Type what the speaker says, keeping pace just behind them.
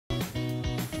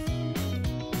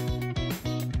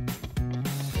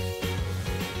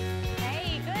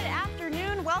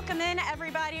Welcome in,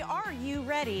 everybody. Are you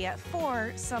ready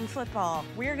for some football?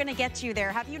 We're gonna get you there.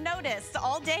 Have you noticed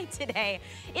all day today?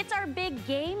 It's our big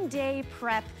game day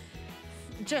prep,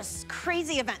 just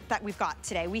crazy event that we've got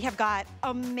today. We have got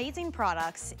amazing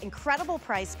products, incredible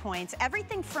price points,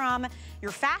 everything from your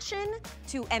fashion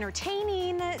to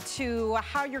entertaining to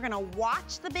how you're gonna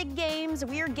watch the big games.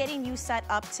 We are getting you set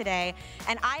up today.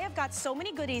 And I have got so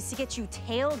many goodies to get you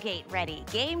tailgate ready,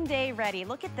 game day ready.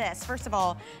 Look at this. First of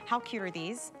all, how cute are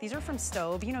these? These are from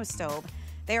Stowe. You know Stowe.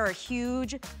 They are a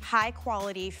huge,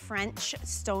 high-quality French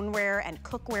stoneware and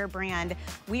cookware brand.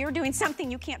 We are doing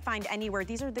something you can't find anywhere.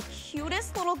 These are the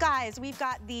cutest little guys. We've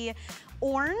got the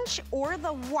orange or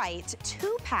the white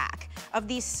 2-pack of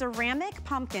these ceramic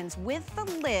pumpkins with the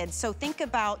lid. So think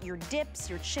about your dips,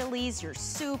 your chilies, your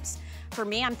soups. For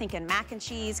me, I'm thinking mac and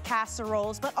cheese,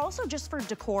 casseroles, but also just for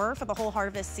decor for the whole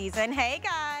harvest season. Hey,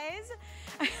 guys.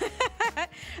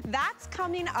 That's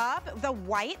coming up. The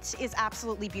white is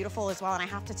absolutely beautiful as well. And I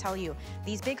have to tell you,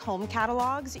 these big home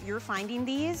catalogs, you're finding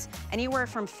these anywhere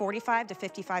from $45 to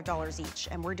 $55 each.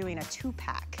 And we're doing a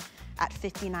 2-pack at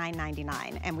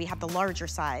 $59.99, and we have the larger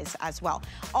size as well.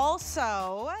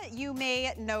 Also, you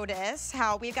may notice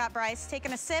how we've got Bryce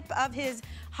taking a sip of his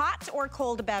hot or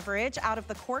cold beverage out of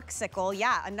the Corksicle.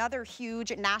 Yeah, another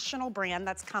huge national brand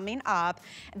that's coming up.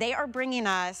 They are bringing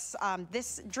us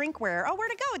this drinkware. Oh,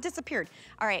 where'd it go? It disappeared.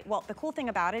 All right, well, the cool thing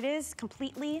about it is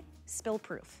completely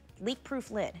spill-proof,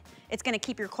 leak-proof lid. It's gonna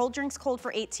keep your cold drinks cold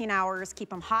for 18 hours, keep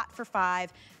them hot for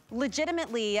 5.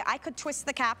 Legitimately, I could twist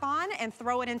the cap on and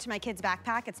throw it into my kid's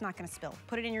backpack. It's not gonna spill.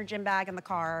 Put it in your gym bag in the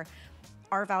car.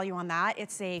 Our value on that,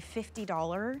 it's a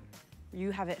 $50.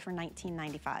 You have it for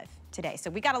 $19.95 today. So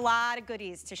we got a lot of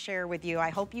goodies to share with you. I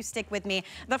hope you stick with me.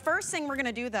 The first thing we're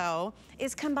gonna do though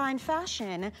is combine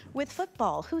fashion with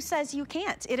football. Who says you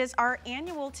can't? It is our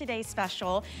annual Today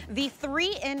special, the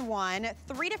 3-in-1,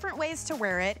 3 different ways to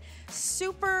wear it.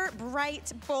 Super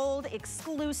bright, bold,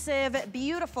 exclusive,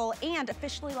 beautiful, and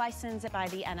officially licensed by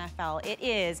the NFL. It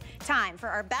is time for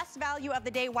our best value of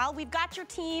the day. While we've got your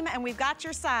team and we've got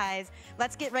your size,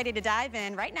 let's get ready to dive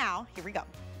in right now. Here we go.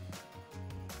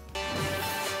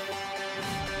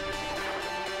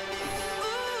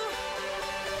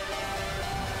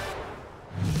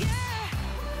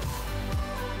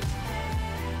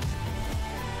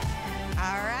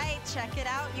 All right, check it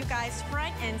out, you guys.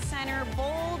 Front and center,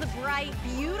 bold, bright,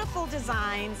 beautiful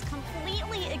designs,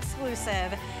 completely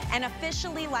exclusive, and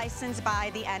officially licensed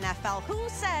by the NFL. Who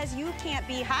says you can't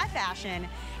be high fashion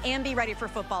and be ready for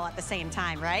football at the same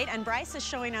time, right? And Bryce is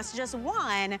showing us just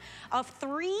one of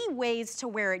 3 ways to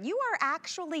wear it. You are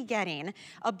actually getting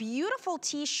a beautiful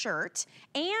t-shirt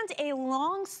and a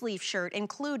long sleeve shirt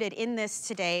included in this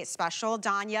Today special.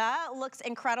 Danya looks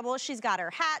incredible. She's got her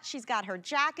hat, she's got her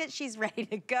jacket, she's ready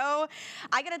to go.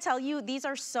 I gotta tell you, these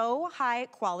are so high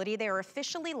quality. They are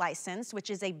officially licensed,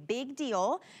 which is a big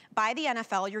deal by the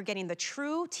NFL. You're getting the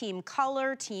true team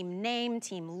color, team name,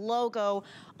 team logo,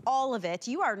 all of it.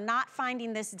 You are not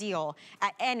finding this deal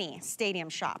at any stadium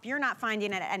shop. You're not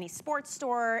finding it at any sports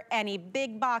store, any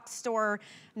big box store,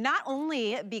 not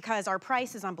only because our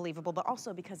price is unbelievable, but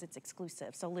also because it's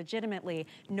exclusive. So legitimately,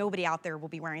 nobody out there will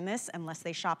be wearing this unless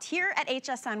they shopped here at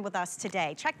HSN with us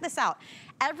today. Check this out.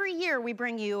 Every year we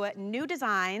bring you new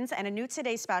designs and a new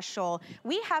Today special.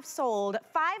 We have sold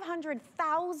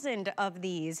 500,000 of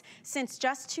these since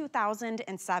just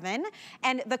 2007.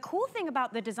 And the cool thing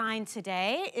about the design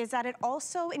today is that it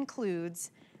also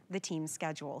includes the team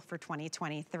schedule for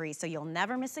 2023. So you'll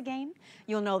never miss a game.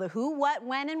 You'll know the who, what,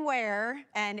 when, and where,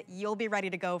 and you'll be ready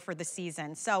to go for the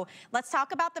season. So let's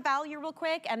talk about the value real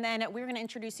quick, and then we're gonna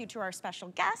introduce you to our special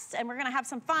guests, and we're gonna have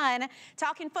some fun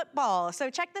talking football. So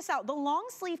check this out, the long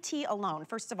sleeve tee alone.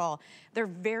 First of all, they're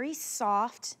very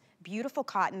soft, beautiful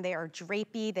cotton. They are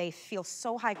drapey. They feel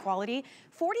so high quality.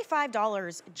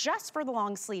 $45 just for the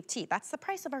long sleeve tee. That's the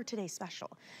price of our Today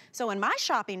special. So in my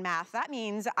shopping math, that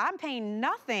means I'm paying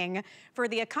nothing for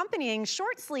the accompanying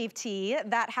short sleeve tee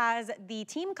that has the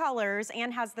team colors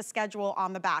and has the schedule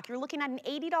on the back. You're looking at an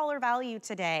 $80 value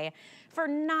today for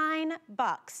 $9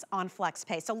 on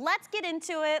FlexPay. So let's get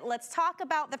into it. Let's talk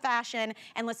about the fashion,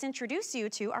 and let's introduce you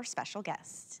to our special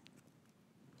guest.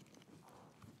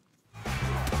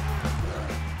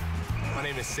 My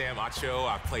name is Sam Acho.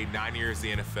 I've played 9 years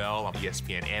in the NFL. I'm an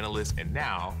ESPN analyst, and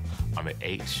now I'm at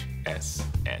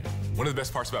HSN. One of the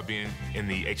best parts about being in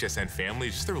the HSN family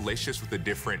is just the relationships with the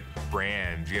different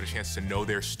brands. You get a chance to know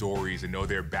their stories and know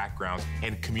their backgrounds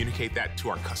and communicate that to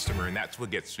our customer, and that's what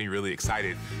gets me really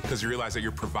excited, because you realize that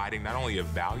you're providing not only a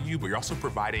value, but you're also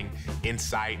providing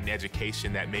insight and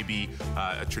education that maybe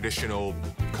a traditional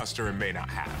customer may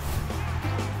not have.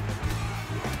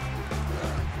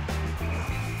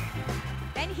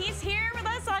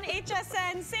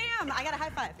 HSN. Sam, I got a high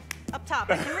five. Up top,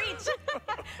 I can reach.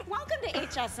 Welcome to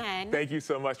HSN. Thank you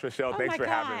so much, Michelle. Thanks for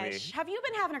having me. Have you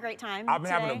been having a great time I've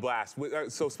been today? having a blast.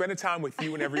 So spending time with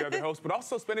you and every other host, but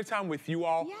also spending time with you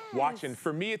all watching.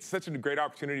 For me, it's such a great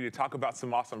opportunity to talk about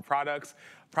some awesome products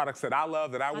that I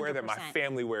love, that I wear, 100%. that my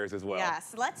family wears as well.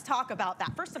 Yes, let's talk about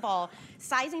that. First of all,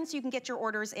 sizing so you can get your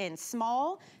orders in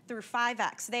small through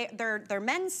 5X. They're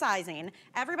men's sizing.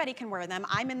 Everybody can wear them.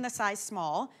 I'm in the size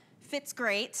small. Fits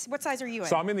great. What size are you in?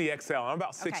 So I'm in the XL. I'm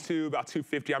about 6'2", about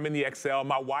 250. I'm in the XL.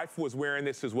 My wife was wearing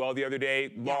this as well the other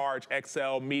day. Large,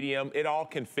 XL, medium, it all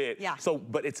can fit. Yeah. So,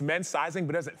 but it's men's sizing,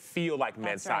 but it doesn't feel like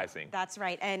men's sizing. That's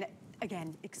right. And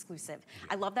again, exclusive.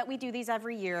 I love that we do these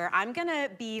every year. I'm gonna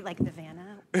be like the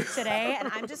Vanna today, and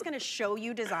I'm just gonna show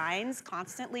you designs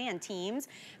constantly and teams.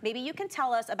 Maybe you can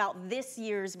tell us about this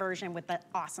year's version with the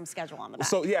awesome schedule on the back.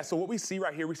 So yeah, so what we see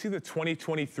right here, we see the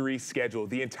 2023 schedule,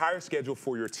 the entire schedule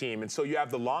for your team. And so you have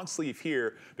the long sleeve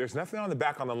here. There's nothing on the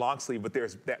back on the long sleeve, but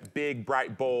there's that big,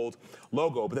 bright, bold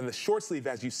logo. But then the short sleeve,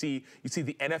 as you see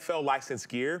the NFL licensed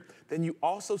gear. Then you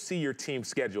also see your team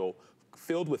schedule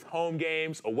filled with home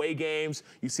games, away games.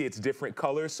 You see it's different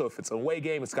colors. So if it's an away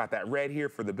game, it's got that red here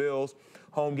for the Bills.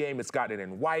 Home game, it's got it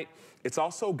in white. It's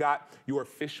also got your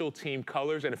official team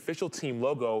colors and official team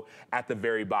logo at the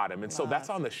very bottom. And so that's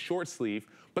on the short sleeve,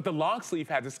 but the long sleeve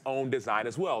has its own design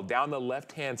as well. Down the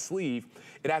left-hand sleeve,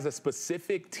 it has a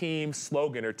specific team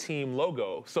slogan or team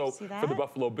logo. So for the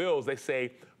Buffalo Bills, they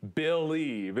say,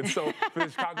 Believe. And so for the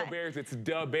Chicago Bears, it's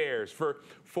Da Bears.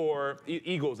 For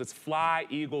Eagles, it's Fly,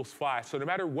 Eagles, Fly. So no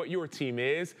matter what your team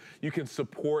is, you can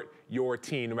support your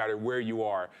team no matter where you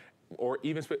are. Or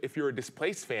even if you're a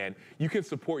displaced fan, you can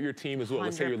support your team as well.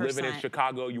 Let's say you're living in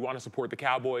Chicago, you want to support the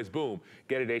Cowboys, boom,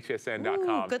 get it at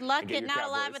hsn.com. Good luck getting out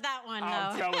alive with that one, though.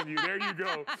 I'm telling you, there you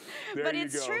go. But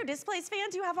it's true, displaced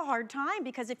fans, you have a hard time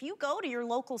because if you go to your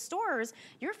local stores,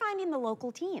 you're finding the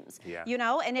local teams. Yeah. You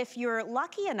know, and if you're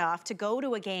lucky enough to go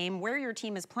to a game where your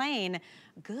team is playing,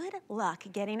 good luck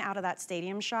getting out of that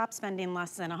stadium shop spending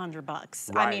less than $100.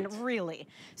 Right. I mean, really.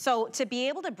 So to be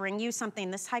able to bring you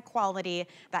something this high quality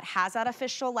that has that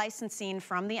official licensing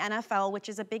from the NFL, which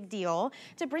is a big deal,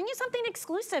 to bring you something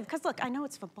exclusive, because look, I know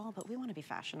it's football, but we want to be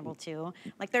fashionable too.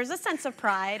 Like there's a sense of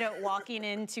pride walking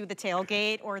into the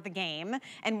tailgate or the game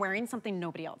and wearing something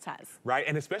nobody else has. Right,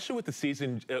 and especially with the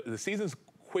season's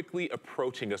quickly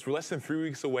approaching us. We're less than 3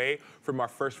 weeks away from our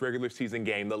first regular season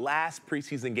game. The last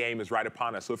preseason game is right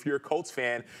upon us. So if you're a Colts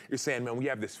fan, you're saying, man, we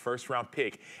have this first round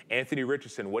pick, Anthony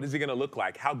Richardson. What is he going to look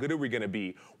like? How good are we going to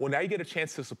be? Well, now you get a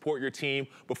chance to support your team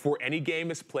before any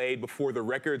game is played, before the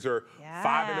records are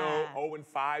 5-0,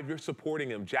 0-5. You're supporting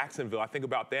them. Jacksonville, I think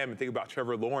about them and think about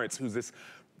Trevor Lawrence, who's this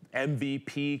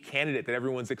MVP candidate that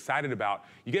everyone's excited about.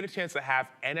 You get a chance to have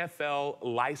NFL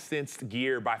licensed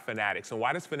gear by Fanatics. And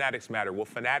why does Fanatics matter? Well,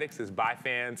 Fanatics is by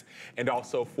fans and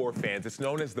also for fans. It's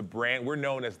known as the brand. We're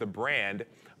known as the brand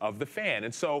of the fan.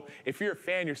 And so if you're a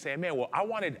fan, you're saying, man, well,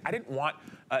 I didn't want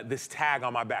this tag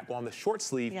on my back. Well, on the short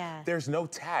sleeve, there's no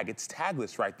tag. It's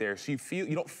tagless right there. So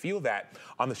you don't feel that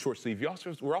on the short sleeve.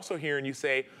 We're also hearing you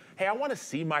say, hey, I want to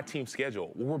see my team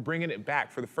schedule. Well, we're bringing it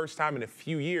back for the first time in a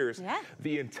few years,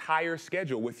 the entire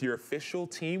schedule with your official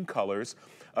team colors,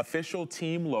 official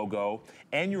team logo,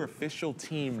 and your official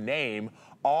team name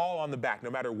all on the back. No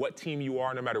matter what team you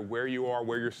are, no matter where you are,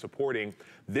 where you're supporting,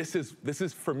 this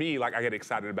is for me, like, I get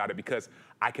excited about it because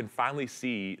I can finally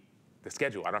see the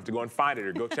schedule. I don't have to go and find it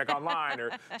or go check online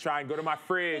or try and go to my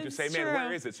fridge and say, man,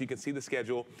 where is it? So you can see the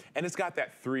schedule. And it's got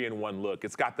that 3-in-1 look.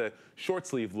 It's got the short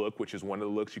sleeve look, which is one of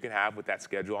the looks you can have with that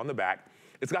schedule on the back.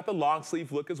 It's got the long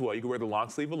sleeve look as well. You can wear the long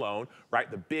sleeve alone, right?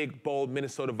 The big, bold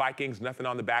Minnesota Vikings, nothing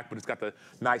on the back, but it's got the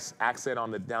nice accent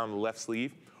on down the left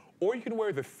sleeve. Or you can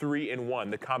wear the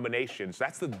 3-in-1, the combination. So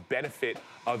that's the benefit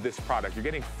of this product. You're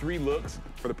getting 3 looks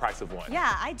for the price of 1.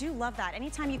 Yeah, I do love that.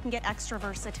 Anytime you can get extra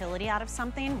versatility out of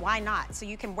something, why not? So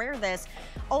you can wear this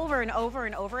over and over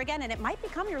and over again, and it might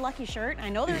become your lucky shirt. I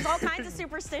know there's all kinds of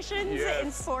superstitions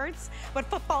in sports, but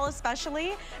football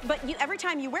especially. But every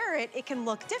time you wear it, it can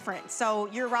look different. So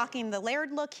you're rocking the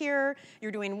layered look here.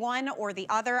 You're doing one or the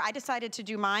other. I decided to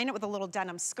do mine with a little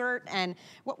denim skirt, and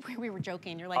we were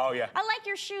joking. You're like, oh, yeah. I like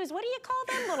your shoes. What do you call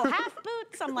them? Little half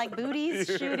boots? I'm like, booties,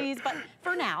 shooties. But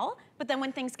for now, But then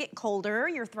when things get colder,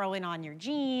 you're throwing on your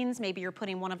jeans, maybe you're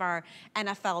putting one of our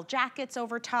NFL jackets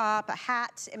over top, a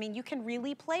hat. I mean, you can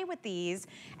really play with these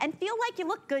and feel like you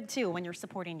look good too when you're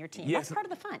supporting your team. Yes, that's part of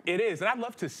the fun. It is, and I'd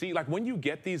love to see, like, when you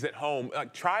get these at home,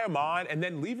 like, try them on and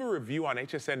then leave a review on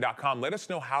hsn.com. Let us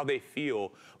know how they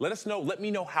feel. Let me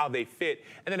know how they fit.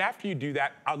 And then after you do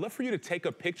that, I'd love for you to take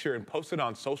a picture and post it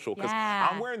on social, because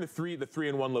I'm wearing the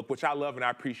three-in-one look, which I love and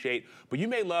I appreciate. But you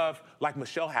may love, like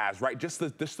Michelle has, right? Just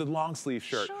the long sleeve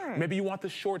shirt. Sure. Maybe you want the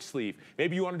short sleeve.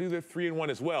 Maybe you want to do the 3-in-1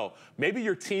 as well. Maybe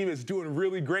your team is doing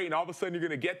really great and all of a sudden you're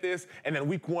going to get this, and then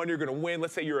week 1 you're going to win.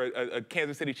 Let's say you're a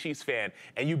Kansas City Chiefs fan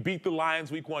and you beat the Lions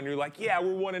week 1. You're like, yeah,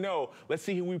 we're 1-0. Let's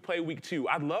see who we play week 2.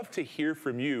 I'd love to hear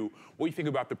from you what you think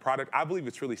about the product. I believe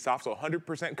it's really soft, so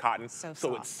 100% cotton.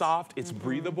 So it's soft, it's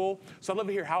breathable. So I'd love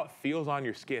to hear how it feels on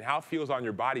your skin, how it feels on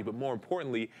your body, but more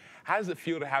importantly, how does it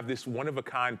feel to have this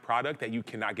one-of-a-kind product that you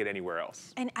cannot get anywhere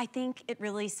else? And I think it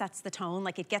really sets the tone.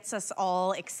 Like, it gets us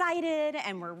all excited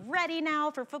and we're ready now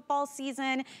for football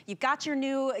season. You've got your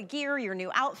new gear, your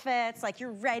new outfits, like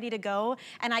you're ready to go.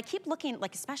 And I keep looking,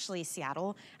 like especially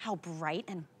Seattle, how bright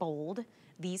and bold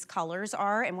these colors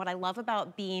are. And what I love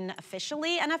about being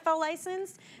officially NFL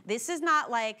licensed, this is not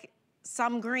like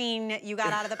some green you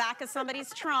got out of the back of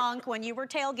somebody's trunk when you were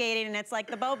tailgating and it's like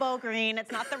the Bobo green,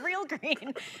 it's not the real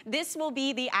green. This will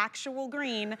be the actual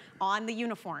green on the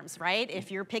uniforms, right?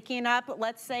 If you're picking up,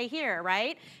 let's say here,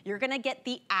 right? You're gonna get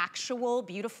the actual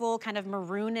beautiful kind of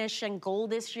maroonish and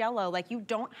goldish yellow. Like, you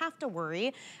don't have to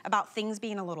worry about things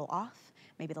being a little off.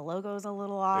 Maybe the logo's a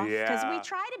little off. Because we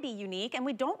try to be unique and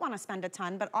we don't want to spend a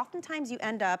ton, but oftentimes you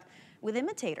end up with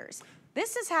imitators.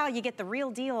 This is how you get the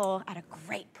real deal at a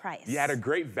great price. Yeah, at a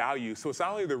great value. So it's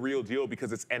not only the real deal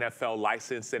because it's NFL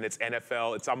licensed and it's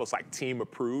NFL, it's almost like team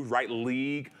approved, right?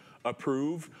 League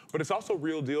approved, but it's also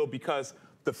real deal because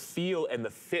the feel and the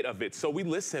fit of it. So we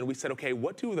listened, we said, okay,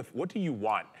 what do you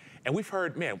want? And we've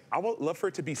heard, man, I would love for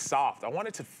it to be soft. I want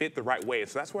it to fit the right way.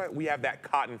 So that's why we have that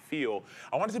cotton feel.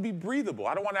 I want it to be breathable.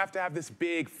 I don't want to have this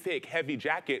big, thick, heavy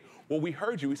jacket. Well, we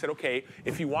heard you. We said, okay,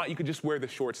 if you want, you could just wear the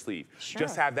short sleeve. Sure.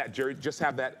 Just have that jersey, just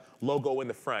have that logo in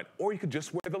the front. Or you could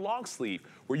just wear the long sleeve,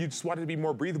 where you just want it to be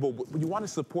more breathable, but you want to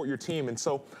support your team. And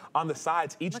so on the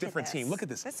sides, each different team, look at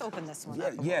this. Let's open this one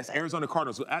up. Yes, Arizona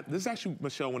Cardinals. This is actually,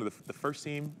 Michelle, one of the first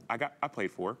team I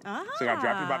played for. So I got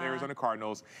drafted by the Arizona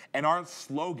Cardinals. And our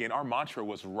slogan, our mantra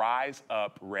was Rise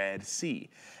Up Red Sea.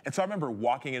 And so I remember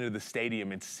walking into the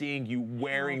stadium and seeing you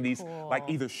wearing these, like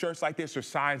either shirts like this or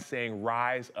signs saying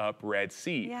Rise Up Red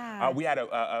Sea. Yeah. We had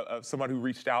someone who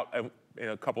reached out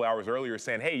a couple hours earlier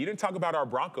saying, hey, you didn't talk about our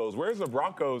Broncos. Where's the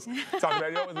Broncos?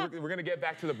 Talking about, we're going to get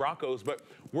back to the Broncos, but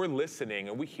we're listening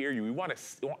and we hear you.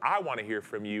 I want to hear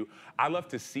from you. I love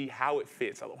to see how it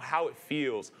fits, how it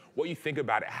feels, what you think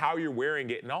about it, how you're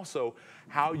wearing it, and also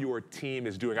how your team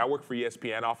is doing. I work for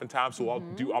ESPN oftentimes, so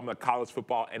I'm a college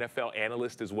football NFL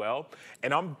analyst as well,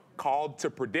 and I'm called to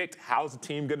predict how's the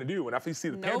team going to do. And after you see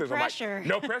the Panthers, pressure. I'm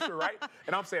like, no pressure, right?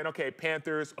 And I'm saying, okay,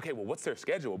 Panthers, okay, well, what's their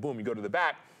schedule? Boom, you go to the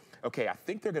back. Okay, I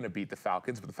think they're going to beat the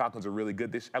Falcons, but the Falcons are really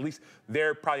good. At least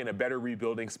they're probably in a better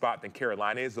rebuilding spot than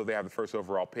Carolina is, though they have the first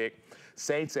overall pick.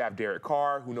 Saints, they have Derek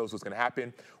Carr. Who knows what's going to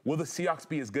happen? Will the Seahawks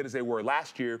be as good as they were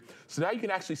last year? So now you can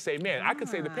actually say, man, I could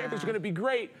say the Panthers are going to be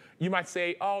great. You might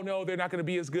say, oh, no, they're not going to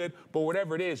be as good. But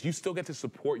whatever it is, you still get to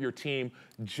support your team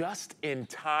just in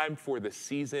time for the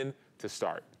season to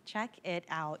start. Check it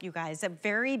out, you guys.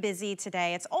 Very busy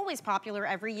today. It's always popular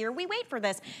every year. We wait for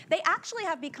this. They actually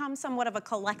have become somewhat of a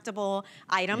collectible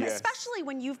item, especially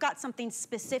when you've got something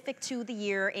specific to the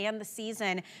year and the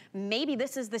season. Maybe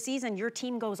this is the season your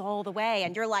team goes all the way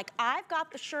and you're like, I've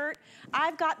got the shirt,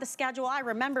 I've got the schedule, I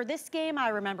remember this game, I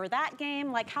remember that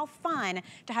game. Like, how fun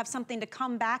to have something to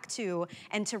come back to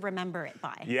and to remember it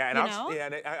by. Yeah,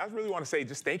 and I really want to say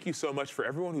just thank you so much for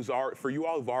everyone for you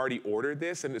all who've already ordered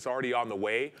this and it's already on the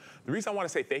way. The reason I want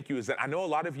to say thank you is that I know a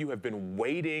lot of you have been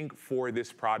waiting for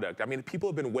this product. I mean, people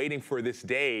have been waiting for this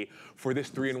day, for this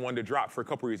 3-in-1 to drop for a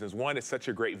couple reasons. One, it's such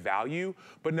a great value,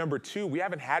 but number two, we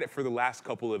haven't had it for the last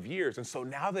couple of years. And so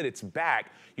now that it's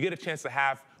back, you get a chance to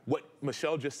have what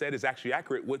Michelle just said is actually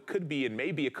accurate, what could be and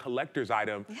maybe a collector's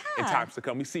item in times to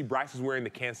come. We see Bryce is wearing the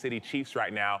Kansas City Chiefs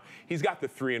right now. He's got the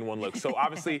 3-in-1 look. So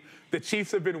obviously the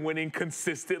Chiefs have been winning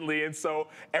consistently. And so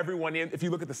everyone, if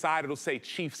you look at the side, it'll say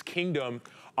Chiefs Kingdom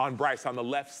on Bryce on the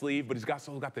left sleeve, but he's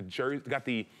also got the jersey, got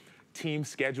the team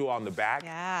schedule on the back.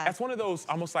 Yeah. That's one of those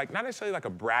almost like, not necessarily like a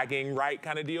bragging right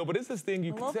kind of deal, but it's this thing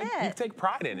you can take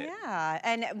pride in it. Yeah,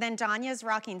 and then Danya's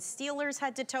rocking Steelers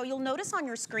head to toe. You'll notice on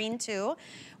your screen too,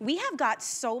 we have got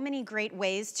so many great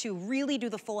ways to really do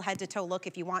the full head to toe look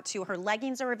if you want to. Her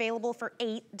leggings are available for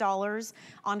 $8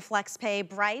 on FlexPay.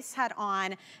 Bryce had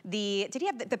on did he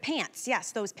have the pants?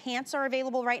 Yes, those pants are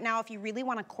available right now if you really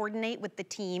want to coordinate with the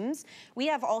teams. We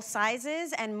have all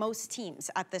sizes and most teams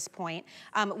at this point.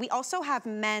 We also have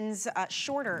men's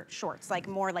shorter shorts, like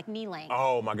more like knee length.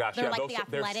 Oh my gosh, they're yeah, like those, the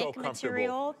athletic they're so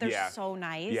material. They're yeah. so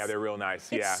nice. Yeah, they're real nice.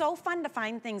 It's so fun to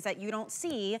find things that you don't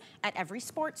see at every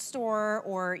sports store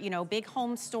or, you know, big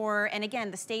home store. And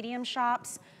again, the stadium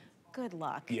shops. Good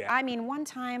luck. Yeah. I mean, one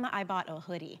time I bought a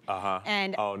hoodie.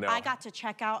 And I got to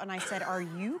check out and I said, are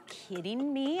you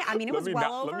kidding me? I mean, it was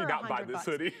well over $100. Let me not buy this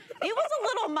hoodie. It was a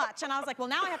little much. And I was like, well,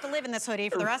 now I have to live in this hoodie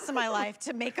for the rest of my life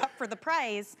to make up for the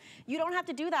price. You don't have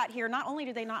to do that here. Not only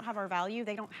do they not have our value,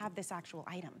 they don't have this actual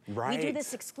item. Right. We do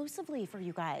this exclusively for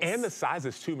you guys. And the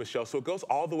sizes too, Michelle. So it goes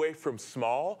all the way from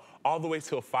small all the way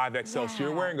to a 5XL. Yeah. So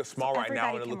you're wearing a small right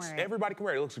now, and everybody can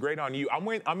wear it. It looks great on you.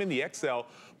 I'm in the XL,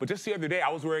 but just the other day I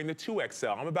was wearing the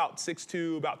 2XL. I'm about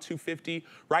 6'2", about 250,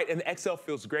 right? And the XL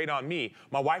feels great on me.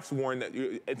 My wife's worn that.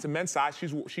 It's a men's size.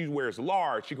 She wears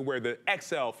large. She can wear the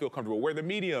XL, feel comfortable. Wear the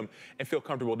medium and feel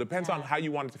comfortable. Depends on how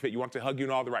you want it to fit. You want it to hug you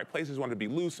in all the right places. You want it to be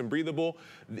loose and breathable.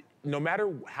 No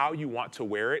matter how you want to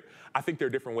wear it, I think there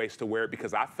are different ways to wear it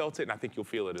because I felt it and I think you'll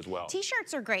feel it as well.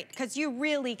 T-shirts are great because you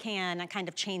really can kind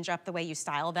of change up the way you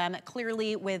style them.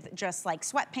 Clearly with just like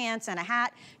sweatpants and a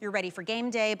hat, you're ready for game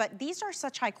day, but these are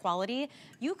such high quality.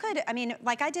 You could, I mean,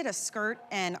 like I did a skirt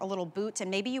and a little boot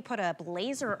and maybe you put a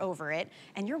blazer over it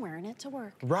and you're wearing it to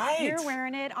work. Right. You're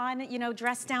wearing it on, you know,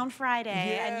 dress down Friday.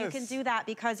 Yes. And you can do that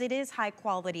because it is high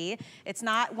quality. It's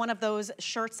not one of those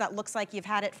shirts that looks like you've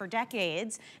had it for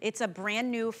decades. It's a brand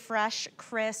new, fresh,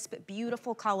 crisp,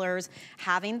 beautiful colors.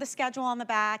 Having the schedule on the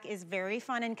back is very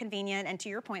fun and convenient. And to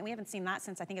your point, we haven't seen that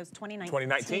since I think it was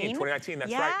 2019. 2019,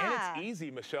 that's right. And it's easy,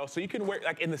 Michelle. So you can wear,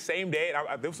 like in the same day,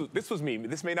 this was me.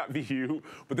 This may not be you,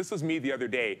 but this was me the other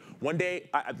day. One day,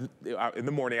 in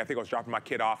the morning, I think I was dropping my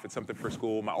kid off at something for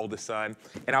school, my oldest son,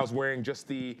 and I was wearing just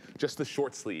the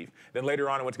short sleeve. Then later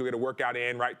on, I went to go get a workout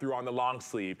in, right through on the long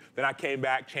sleeve. Then I came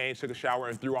back, changed, took a shower,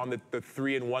 and threw on the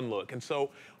 3-in-1 look. And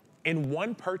so in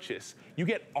one purchase, you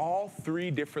get all 3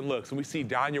 different looks. And we see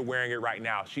Danya wearing it right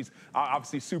now. She's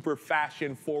obviously super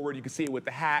fashion forward. You can see it with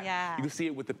the hat. Yeah. You can see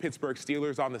it with the Pittsburgh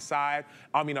Steelers on the side.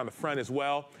 I mean, on the front as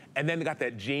well. And then they got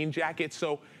that jean jacket.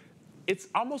 So it's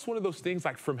almost one of those things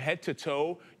like from head to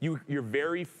toe, you're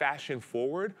very fashion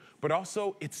forward, but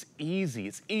also it's easy.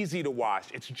 It's easy to wash.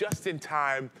 It's just in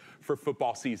time for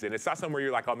football season. It's not somewhere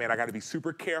you're like, oh man, I gotta be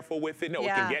super careful with it. No, it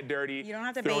can get dirty. You don't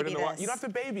have to baby this. You don't have to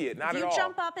baby it, not at all. If you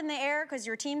jump up in the air because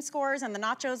your team scores and the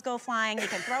nachos go flying, you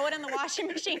can throw it in the washing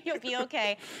machine, you'll be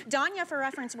okay. Danya, for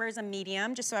reference, wears a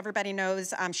medium, just so everybody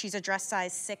knows she's a dress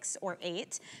size 6 or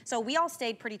 8. So we all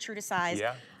stayed pretty true to size.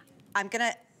 Yeah.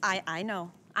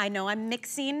 I know I'm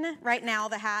mixing right now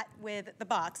the hat with the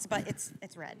Bucks, but it's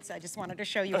red. So I just wanted to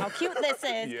show you how cute this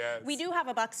is. Yes. We do have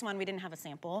a Bucks one. We didn't have a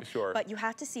sample. Sure. But you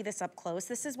have to see this up close.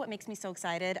 This is what makes me so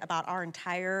excited about our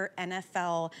entire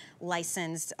NFL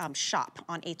licensed shop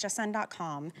on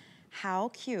hsn.com. How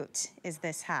cute is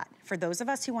this hat? For those of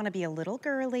us who want to be a little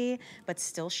girly, but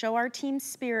still show our team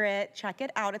spirit, check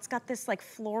it out. It's got this like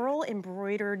floral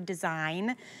embroidered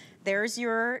design. There's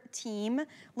your team.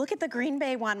 Look at the Green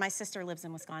Bay one. My sister lives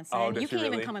in Wisconsin. Oh, you can't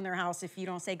even come in their house if you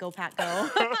don't say go Pack go.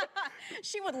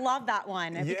 She would love that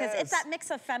one because it's that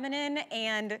mix of feminine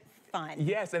and fun.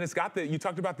 Yes, and it's got you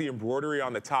talked about the embroidery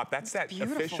on the top. That's that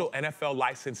official NFL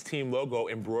licensed team logo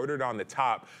embroidered on the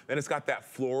top. Then it's got that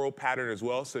floral pattern as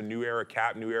well. So New Era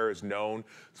cap. New Era is known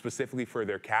specifically for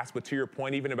their caps. But to your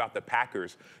point, even about the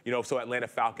Packers, you know, so Atlanta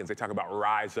Falcons, they talk about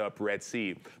Rise Up, Red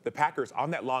Sea. The Packers, on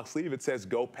that long sleeve, it says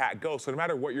go Pack go. So no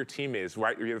matter what your team is,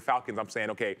 right, you're the Falcons, I'm saying,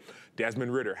 okay,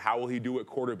 Desmond Ridder, how will he do at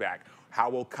quarterback? How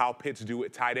will Kyle Pitts do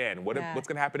at tight end? What's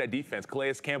going to happen at defense?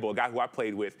 Calais Campbell, a guy who I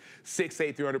played with,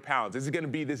 6'8", 300 pounds. Is he going to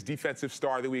be this defensive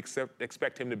star that we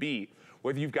expect him to be?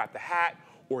 Whether you've got the hat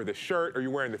or the shirt, or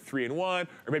you're wearing the 3-in-1,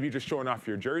 or maybe you're just showing off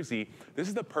your jersey, this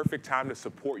is the perfect time to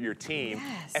support your team,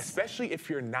 especially if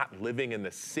you're not living in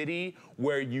the city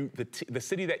where the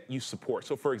city that you support.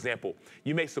 So for example,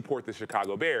 you may support the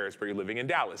Chicago Bears, but you're living in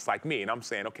Dallas, like me, and I'm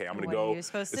saying, okay, I'm gonna go. What are you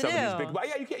supposed to do?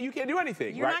 Yeah, you can't do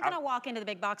anything. You're right? not gonna walk into the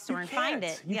big box store and find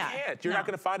it. You can't. You're not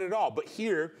gonna find it at all. But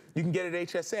here, you can get it at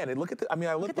HSN. And look at the,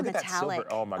 look at that metallic.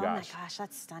 silver. Oh my gosh. Oh my gosh,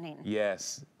 that's stunning.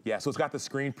 Yes. Yeah, so it's got the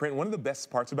screen print. One of the best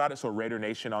parts about it, so Raider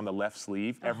Nation, animation on the left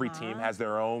sleeve. Every team has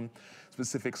their own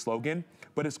specific slogan,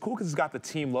 but it's cool because it's got the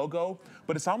team logo,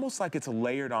 but it's almost like it's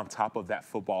layered on top of that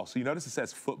football. So you notice it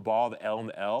says football, the L and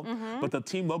the L, but the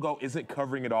team logo isn't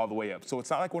covering it all the way up. So it's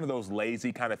not like one of those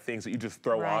lazy kind of things that you just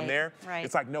throw on there.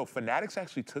 It's like, no, Fanatics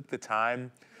actually took the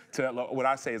time to, what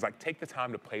I say is like, take the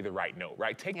time to play the right note,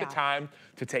 right? Take the time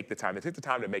to take the time. They take the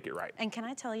time to make it right. And can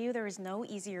I tell you, there is no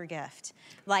easier gift.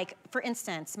 Like, for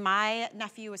instance, my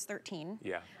nephew is 13.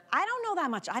 Yeah. I don't know that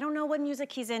much. I don't know what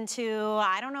music he's into.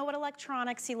 I don't know what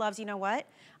electronics he loves. You know what?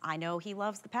 I know he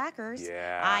loves the Packers.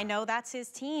 Yeah. I know that's his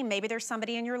team. Maybe there's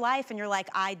somebody in your life and you're like,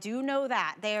 I do know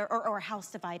that. Or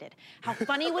house divided. How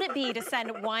funny would it be to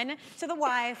send one to the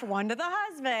wife, one to the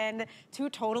husband, two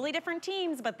totally different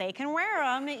teams, but they can wear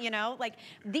them, you know? Like,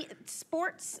 the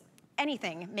sports,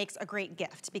 anything makes a great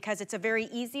gift because it's a very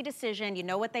easy decision. You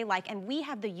know what they like, and we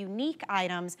have the unique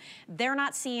items. They're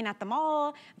not seen at the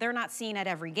mall. They're not seen at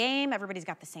every game. Everybody's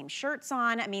got the same shirts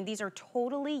on. I mean, these are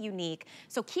totally unique.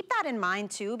 So keep that in mind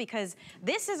too, because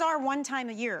this is our one time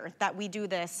a year that we do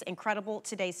this incredible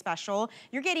Today Special.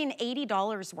 You're getting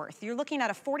 $80 worth. You're looking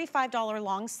at a $45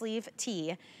 long sleeve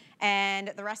tee,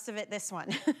 and the rest of it, this one.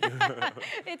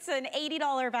 It's an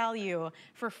 $80 value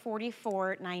for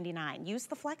 $44.99. Use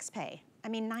the FlexPay. I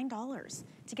mean, $9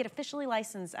 to get officially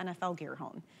licensed NFL gear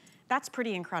home. That's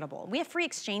pretty incredible. We have free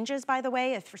exchanges, by the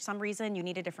way. If for some reason you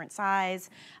need a different size,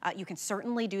 you can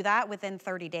certainly do that within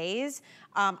 30 days.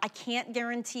 I can't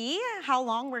guarantee how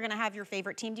long we're gonna have your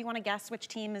favorite team. Do you wanna guess which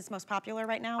team is most popular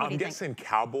right now? I'm guessing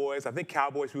Cowboys. I think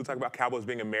Cowboys, people talk about Cowboys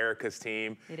being America's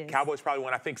team. It is. Cowboys probably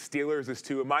one. I think Steelers is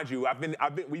two. And mind you,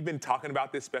 we've been talking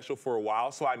about this special for a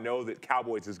while, so I know that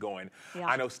Cowboys is going. Yeah.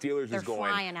 I know Steelers is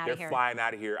going. They're flying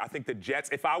out of here. I think the Jets,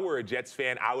 if I were a Jets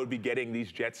fan, I would be getting the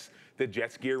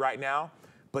Jets gear right now.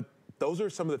 But those are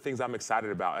some of the things I'm excited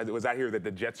about. Was I hear that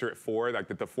the Jets are at 4, like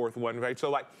the fourth one, right?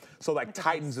 So like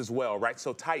Titans as well, right?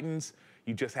 So Titans,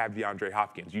 you just have DeAndre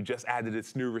Hopkins. You just added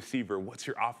this new receiver. What's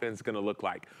your offense gonna look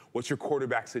like? What's your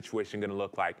quarterback situation gonna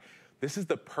look like? This is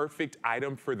the perfect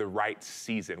item for the right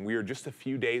season. We are just a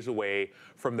few days away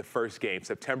from the first game,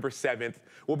 September 7th.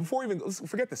 Well, let's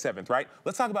forget the 7th, right?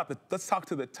 Let's talk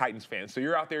to the Titans fans. So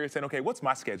you're out there saying, okay, what's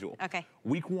my schedule? Okay.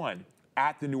 Week 1,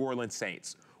 at the New Orleans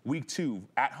Saints. Week 2,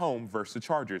 at home versus the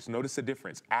Chargers. Notice the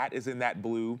difference. At is in that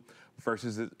blue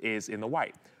versus is in the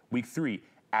white. Week 3,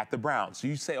 at the Browns. So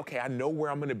you say, okay, I know where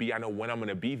I'm gonna be. I know when I'm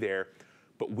gonna be there.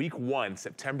 But week 1,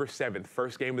 September 7th,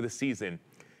 first game of the season,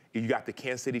 you got the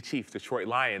Kansas City Chiefs, Detroit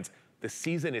Lions. The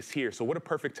season is here. So what a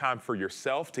perfect time for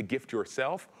yourself to gift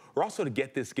yourself, or also to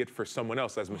get this gift for someone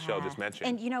else, as Michelle just mentioned.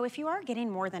 And you know, if you are getting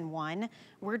more than one,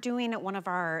 we're doing one of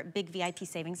our big VIP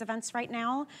savings events right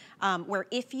now, where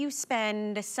if you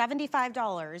spend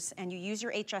 $75 and you use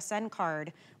your HSN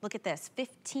card, look at this,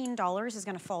 $15 is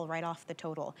gonna fall right off the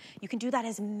total. You can do that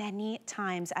as many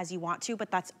times as you want to, but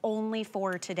that's only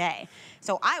for today.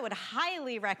 So I would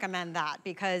highly recommend that,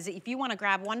 because if you wanna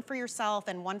grab one for yourself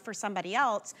and one for somebody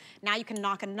else, now you can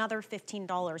knock another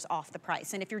 $15 off the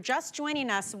price. And if you're just joining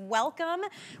us, welcome.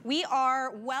 We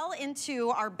are well into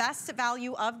our best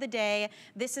value of the day.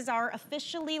 This is our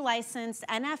officially licensed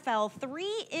NFL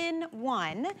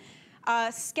 3-in-1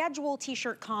 schedule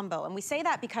t-shirt combo. And we say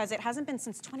that because it hasn't been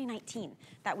since 2019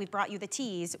 that we've brought you the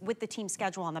tees with the team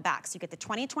schedule on the back. So you get the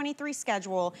 2023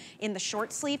 schedule in the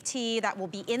short sleeve tee that will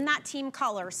be in that team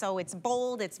color. So it's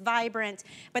bold, it's vibrant,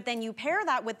 but then you pair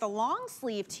that with the long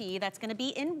sleeve tee that's gonna be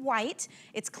in white.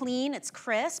 It's clean, it's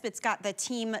crisp, it's got the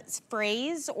team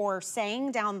phrase or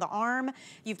saying down the arm.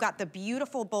 You've got the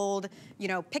beautiful, bold, you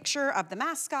know, picture of the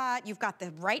mascot. You've got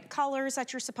the right colors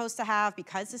that you're supposed to have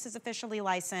because this is officially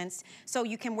licensed. So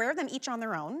you can wear them each on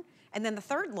their own. And then the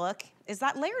third look is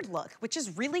that layered look, which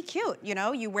is really cute. You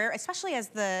know, you wear, especially as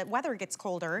the weather gets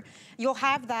colder, you'll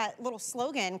have that little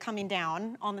slogan coming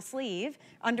down on the sleeve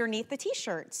underneath the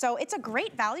t-shirt. So it's a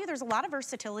great value. There's a lot of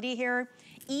versatility here.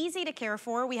 Easy to care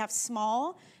for. We have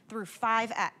small through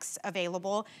 5X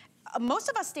available. Most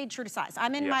of us stayed true to size.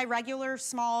 I'm in my regular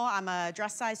small. I'm a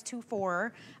dress size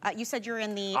 2-4. You said you're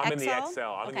in the XL? I'm in the XL.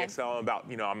 I'm in the XL. I'm about,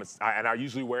 you know, and I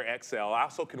usually wear XL. I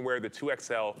also can wear the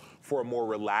 2XL for a more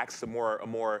relaxed, a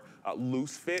more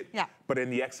loose fit. Yeah. But in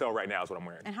the XL right now is what I'm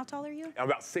wearing. And how tall are you? I'm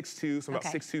about 6'2", so I'm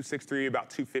about 6'2", 6'3", about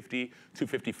 250,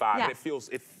 255. Yeah. And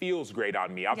it feels great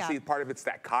on me. Obviously, part of it's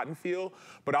that cotton feel,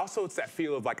 but also it's that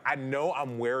feel of like, I know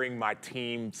I'm wearing my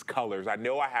team's colors. I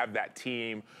know I have that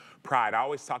team pride. I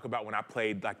always talk about when I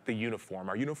played like the uniform.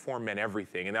 Our uniform meant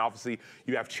everything. And then obviously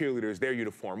you have cheerleaders, their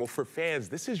uniform. Well, for fans,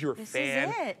 this is your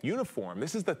fan uniform.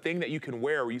 This is the thing that you can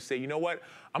wear where you say, you know what?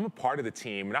 I'm a part of the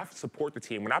team and I support the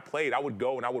team. When I played, I would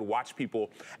go and I would watch people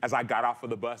as I got off of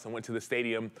the bus and went to the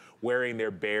stadium wearing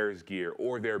their Bears gear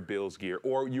or their Bills gear,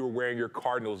 or you were wearing your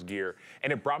Cardinals gear.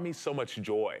 And it brought me so much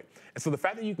joy. And so the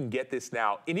fact that you can get this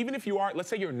now, and even if you are, let's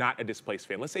say you're not a displaced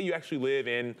fan, let's say you actually live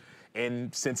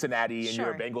in Cincinnati and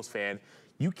you're a Bengals fan,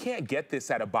 you can't get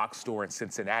this at a box store in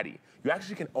Cincinnati. You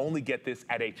actually can only get this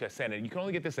at HSN, and you can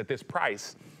only get this at this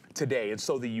price today. And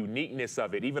so the uniqueness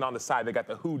of it, even on the side, they got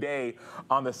the Who Day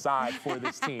on the side for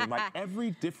this team. Like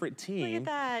every different team, look at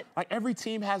that. Like every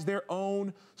team has their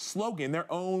own slogan,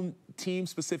 their own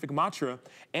team-specific mantra,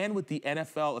 and with the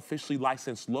NFL officially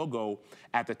licensed logo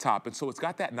at the top. And so it's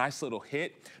got that nice little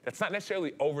hit that's not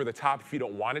necessarily over the top if you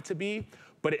don't want it to be,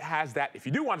 but it has that, if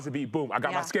you do want it to be, boom, I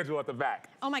got my schedule at the back.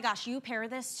 Oh my gosh, you pair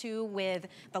this too with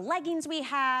the leggings we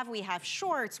have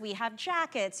shorts, we have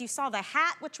jackets. You saw the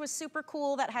hat, which was super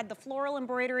cool, that had the floral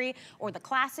embroidery, or the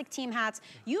classic team hats.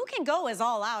 You can go as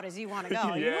all out as you want to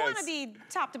go. You don't want to be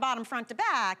top to bottom, front to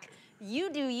back.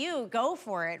 You do you, go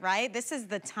for it, right? This is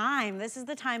the time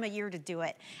of year to do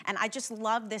it. And I just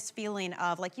love this feeling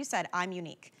of, like you said, I'm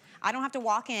unique. I don't have to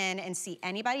walk in and see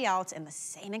anybody else in the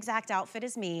same exact outfit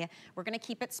as me. We're gonna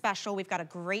keep it special. We've got a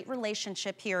great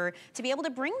relationship here to be able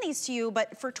to bring these to you,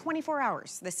 but for 24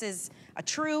 hours. This is a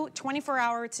true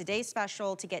 24-hour Today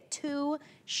Special to get 2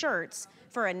 shirts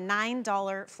for a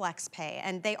 $9 flex pay.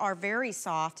 And they are very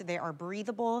soft, they are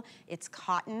breathable, it's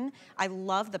cotton. I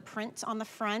love the print on the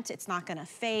front. It's not gonna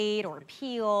fade or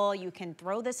peel. You can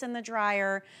throw this in the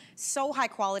dryer. So high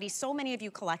quality, so many of you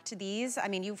collect these. I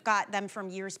mean, you've got them from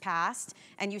years past,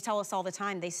 and you tell us all the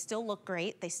time, they still look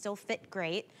great, they still fit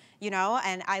great, you know,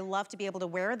 and I love to be able to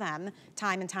wear them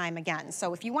time and time again.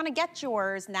 So if you wanna get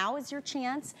yours, now is your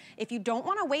chance. If you don't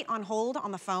wanna wait on hold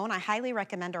on the phone, I highly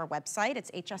recommend our website.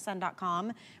 It's hsn.com.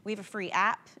 We have a free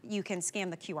app. You can scan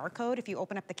the QR code. If you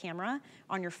open up the camera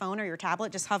on your phone or your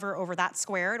tablet, just hover over that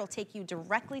square. It'll take you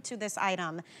directly to this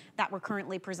item that we're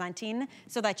currently presenting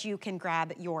so that you can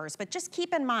grab yours. But just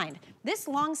keep in mind, this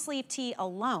long sleeve tee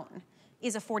alone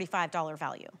is a $45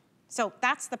 value. So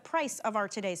that's the price of our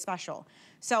today's special.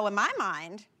 So in my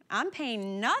mind, I'm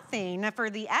paying nothing for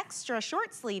the extra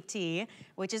short sleeve tee,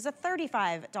 which is a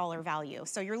 $35 value.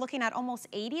 So you're looking at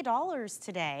almost $80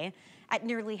 today at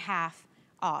nearly half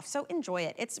off. So enjoy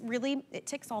it. It's really, it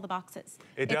ticks all the boxes.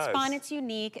 It does. It's fun, it's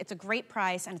unique, it's a great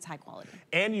price, and it's high quality.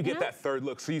 And you get that third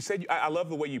look. So you said, I love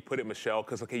the way you put it, Michelle,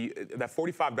 because okay, that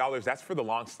 $45, that's for the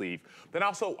long sleeve. Then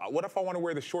also, what if I want to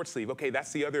wear the short sleeve? Okay,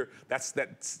 that's the other,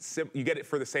 you get it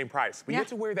for the same price. But you have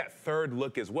to wear that third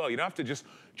look as well. You don't have to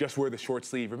just wear the short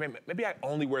sleeve. Or maybe I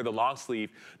only wear the long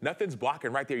sleeve. Nothing's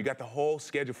blocking right there. You got the whole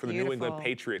schedule for the New England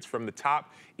Patriots, from the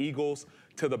top, Eagles,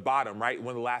 to the bottom, right?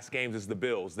 One of the last games is the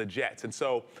Bills, the Jets. And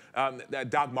so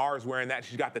Dagmar is wearing that.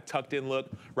 She's got the tucked in look,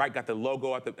 right? Got the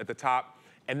logo at the top.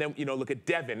 And then, you know, look at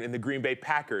Devin in the Green Bay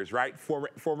Packers, right? Former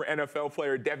NFL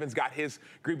player. Devin's got his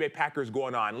Green Bay Packers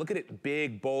going on. Look at it,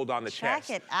 big, bold on the chest.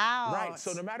 Check it out. Right,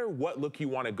 so no matter what look you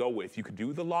want to go with, you could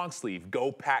do the long sleeve,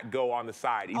 go pack, go on the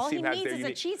side. All he needs is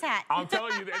a cheese hat. I'm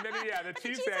telling you, and then, the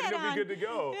cheese hat, you'll be good to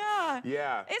go.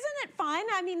 Yeah. Isn't it fun?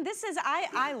 I mean, this is,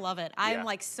 I love it. I'm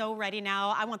like so ready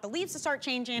now. I want the leaves to start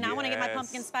changing. I want to get my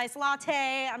pumpkin spice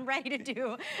latte. I'm ready to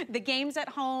do the games at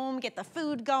home, get the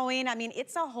food going. I mean,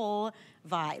 it's a whole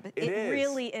vibe. It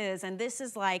really is. And this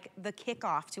is like the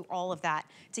kickoff to all of that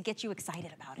to get you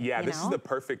excited about it. Yeah, this is the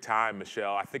perfect time,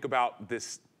 Michelle. I think about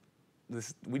this.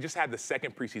 We just had the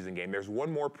second preseason game. There's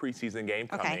one more preseason game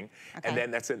coming, and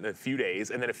then that's in a few days.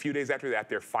 And then a few days after that,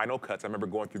 their final cuts. I remember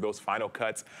going through those final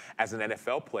cuts as an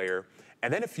NFL player.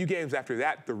 And then a few games after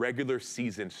that, the regular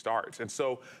season starts. And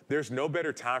so there's no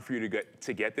better time for you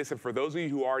to get this. And for those of you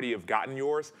who already have gotten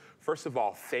yours, first of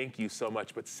all, thank you so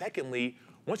much. But secondly,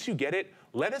 once you get it,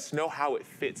 let us know how it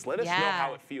fits. Let us know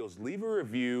how it feels. Leave a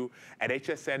review at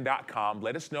hsn.com.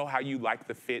 Let us know how you like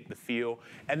the fit, the feel.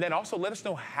 And then also let us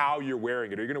know how you're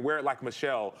wearing it. Are you going to wear it like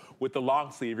Michelle with the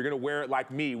long sleeve? You're going to wear it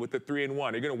like me with the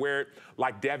 3-in-1. You're going to wear it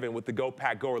like Devin with the Go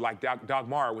Pack Go, or like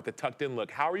Dagmar with the tucked in look.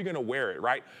 How are you going to wear it,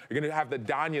 right? You're going to have the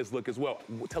Danya's look as well.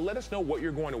 To let us know what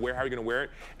you're going to wear, how you're going to wear it,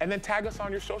 and then tag us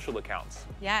on your social accounts.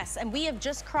 Yes, and we have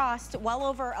just crossed well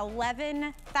over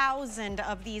 11,000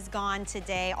 of these gone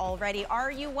today already. Our Are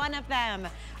you one of them?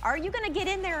 Are you gonna get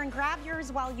in there and grab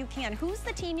yours while you can? Who's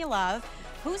the team you love?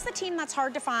 Who's the team that's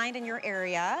hard to find in your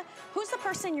area? Who's the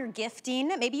person you're gifting?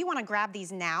 Maybe you wanna grab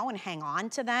these now and hang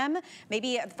on to them.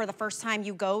 Maybe for the first time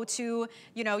you go to,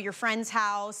 you know, your friend's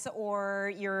house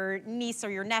or your niece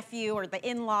or your nephew or the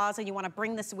in-laws, and you wanna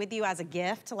bring this with you as a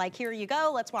gift. Like, here you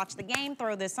go, let's watch the game,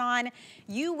 throw this on.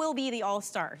 You will be the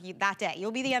all-star that day.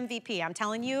 You'll be the MVP. I'm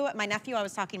telling you, my nephew I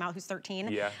was talking about who's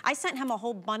 13, I sent him a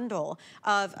whole bundle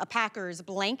of a Packers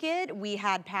blanket. We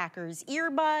had Packers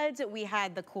earbuds. We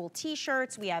had the cool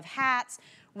t-shirts. We have hats.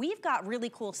 We've got really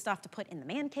cool stuff to put in the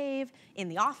man cave, in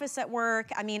the office at work.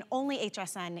 I mean, only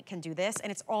HSN can do this, and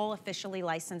it's all officially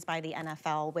licensed by the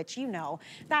NFL, which, you know,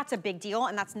 that's a big deal,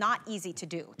 and that's not easy to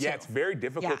do, too. Yeah, it's very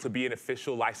difficult to be an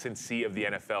official licensee of the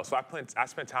NFL. So I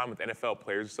spent time with NFL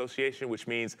Players Association, which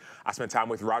means I spent time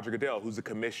with Roger Goodell, who's the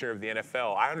commissioner of the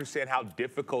NFL. I understand how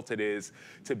difficult it is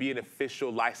to be an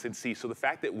official licensee. So the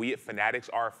fact that we at Fanatics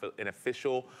are an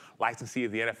official licensee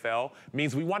of the NFL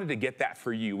means we wanted to get that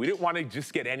for you. We didn't want to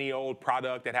just get any old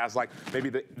product that has, like,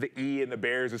 maybe the E in the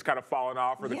Bears is kind of falling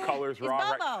off or the color's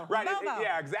wrong. Right.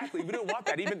 Yeah, exactly. We didn't want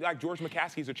that. Even like George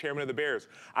McCaskey's the chairman of the Bears.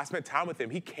 I spent time with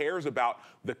him. He cares about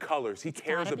the colors. He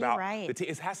cares about the team.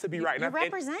 It has to be right. You're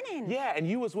representing. Yeah, and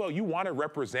you as well. You want to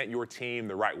represent your team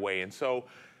the right way. And so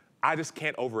I just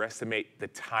can't overestimate the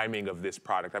timing of this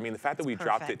product. I mean, the fact that we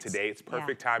dropped it today, it's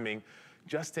perfect timing.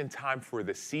 Just in time for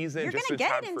the season. You're just gonna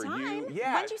get it in for time. You.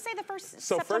 Yeah. When did you say the first?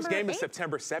 So September first game 8th? is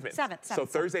September 7th. 7th. So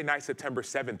Thursday night, September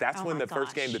 7th. That's when the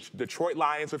first game, the Detroit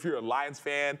Lions. So if you're a Lions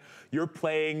fan, you're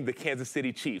playing the Kansas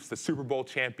City Chiefs, the Super Bowl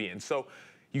champions. So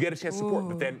you get a chance to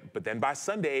support. But then by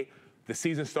Sunday, the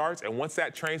season starts, and once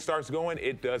that train starts going,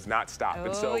 it does not stop.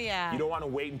 And so you don't want to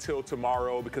wait until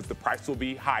tomorrow because the price will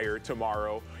be higher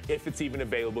tomorrow if it's even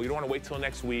available. You don't want to wait till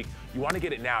next week. You want to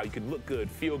get it now. You can look good,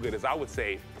 feel good, as I would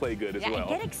say, play good as well. And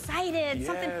get excited.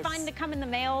 Something fun to come in the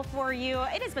mail for you.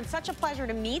 It has been such a pleasure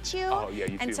to meet you. Oh, yeah,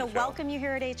 you and too, to Michelle. welcome you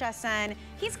here at HSN.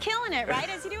 He's killing it, right?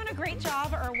 Is he doing a great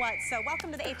job or what? So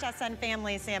welcome to the HSN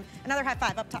family, Sam. Another high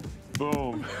five up top.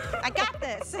 Boom. I got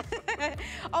this.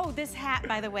 Oh, this hat,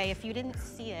 by the way, if you didn't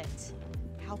see it,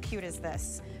 how cute is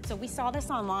this? So we saw this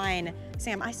online.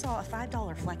 Sam, I saw a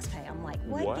 $5 flex pay. I'm like,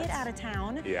 what? Get out of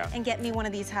town and get me one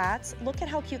of these hats. Look at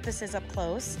how cute this is up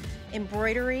close.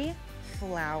 Embroidery,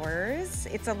 flowers.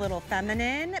 It's a little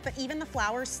feminine, but even the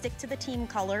flowers stick to the team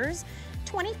colors.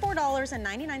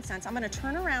 $24.99. I'm gonna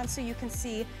turn around so you can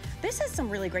see. This has some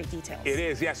really great details. It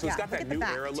is, yeah. So it's got that New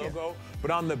Era logo,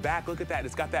 but on the back, look at that.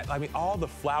 It's got that, I mean, all the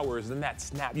flowers and that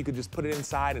snap. You could just put it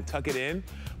inside and tuck it in.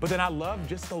 But then I love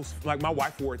just those, like my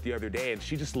wife wore it the other day and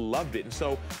she just loved it. And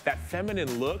so that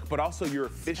feminine look, but also your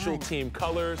official team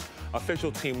colors,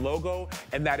 official team logo,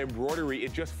 and that embroidery,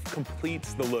 it just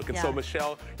completes the look. And so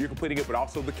Michelle, you're completing it, but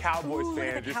also the Cowboys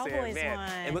fans, you're saying,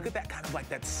 man, and look at that kind of like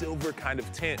that silver kind of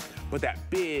tint, but that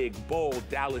big, bold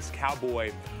Dallas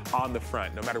Cowboy on the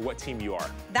front, no matter what team you are.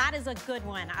 That is a good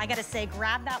one. I gotta say,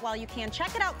 grab that while you can.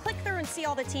 Check it out, click through and see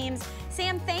all the teams.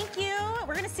 Sam, thank you.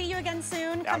 We're gonna see you again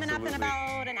soon, coming up in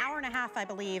about an hour and a half, I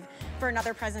believe, for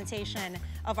another presentation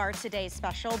of our today's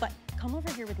special. But come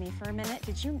over here with me for a minute.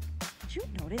 Did you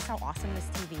notice how awesome this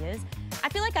TV is? I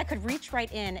feel like I could reach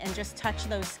right in and just touch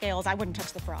those scales. I wouldn't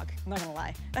touch the frog, I'm not gonna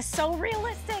lie. That's so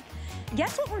realistic.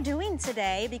 Guess what we're doing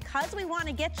today? Because we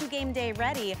wanna get you game day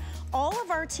ready, all of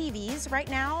our TVs right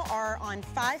now are on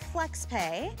 5 flex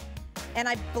pay, and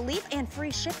I believe, and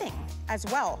free shipping as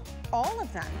well. All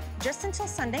of them, just until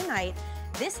Sunday night.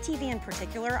 This TV in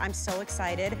particular, I'm so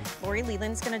excited. Lori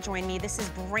Leland's gonna join me. This is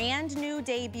brand new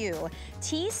debut.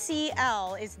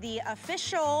 TCL is the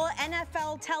official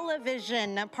NFL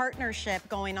television partnership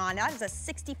going on. That is a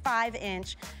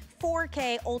 65-inch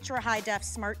 4K ultra high def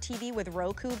smart TV with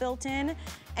Roku built in,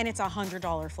 and it's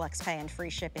 $100 flex pay and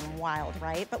free shipping. Wild,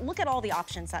 right? But look at all the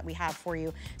options that we have for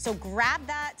you. So grab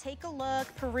that, take a look,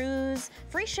 peruse.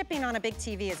 Free shipping on a big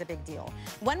TV is a big deal.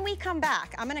 When we come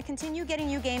back, I'm gonna continue getting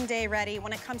you game day ready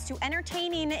when it comes to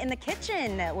entertaining in the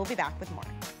kitchen. We'll be back with more.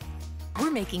 We're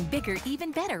making bigger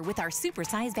even better with our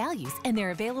supersize values, and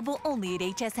they're available only at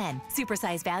HSN.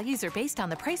 Supersize values are based on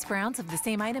the price per ounce of the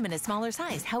same item in a smaller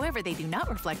size. However, they do not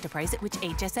reflect a price at which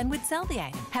HSN would sell the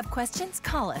item. Have questions?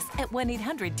 Call us at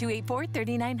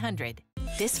 1-800-284-3900.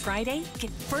 This Friday, get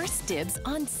first dibs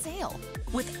on sale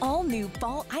with all new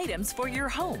fall items for your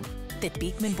home. The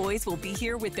Beekman Boys will be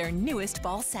here with their newest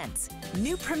fall scents,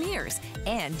 new premieres,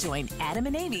 and join Adam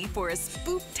and Amy for a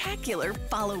spooktacular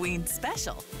Halloween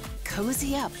special.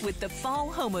 Cozy up with the Fall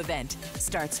Home event.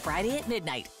 Starts Friday at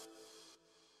midnight.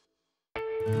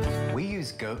 We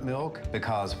use goat milk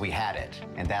because we had it,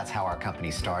 and that's how our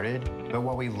company started. But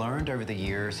what we learned over the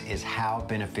years is how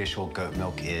beneficial goat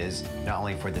milk is, not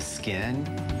only for the skin,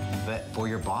 but for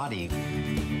your body.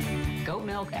 Goat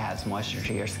milk adds moisture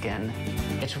to your skin.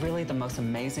 It's really the most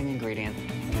amazing ingredient.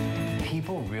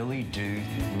 People really do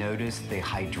notice the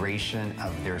hydration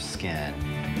of their skin.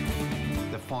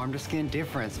 The farm-to-skin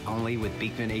difference only with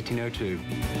Beekman 1802.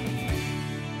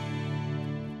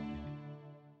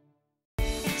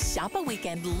 Shop a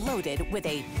weekend loaded with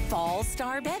a fall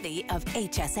star bevy of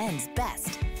HSN's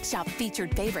best. Shop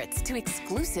featured favorites to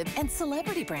exclusive and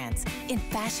celebrity brands in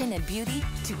fashion and beauty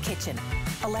to kitchen,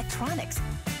 electronics,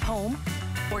 home,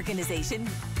 organization,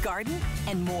 garden,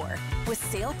 and more, with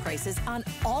sale prices on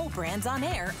all brands on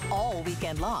air all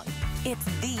weekend long. It's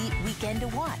the weekend to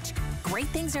watch. Great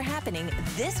things are happening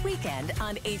this weekend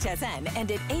on HSN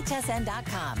and at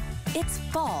hsn.com. It's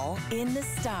fall in the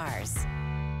stars.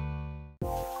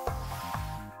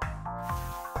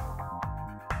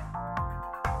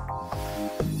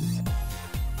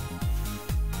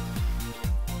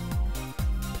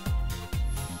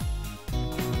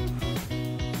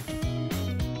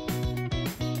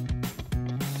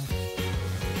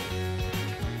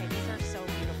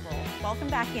 Welcome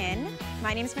back in.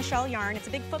 My name is Michelle Yarn. It's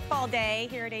a big football day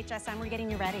here at HSN. We're getting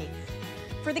you ready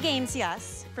for the games,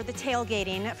 yes, for the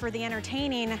tailgating, for the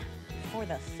entertaining, for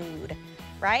the food,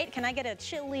 right? Can I get a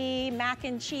chili, mac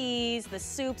and cheese, the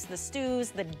soups, the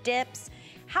stews, the dips?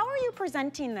 How are you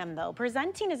presenting them though?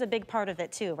 Presenting is a big part of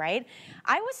it too, right?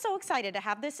 I was so excited to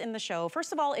have this in the show.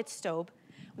 First of all, it's Staub.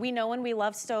 We know and we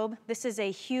love Staub. This is a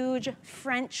huge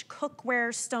French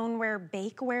cookware, stoneware,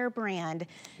 bakeware brand.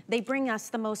 They bring us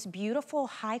the most beautiful,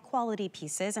 high quality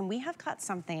pieces, and we have got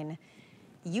something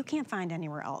you can't find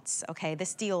anywhere else, okay?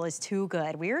 This deal is too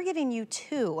good. We are giving you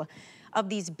 2 of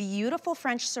these beautiful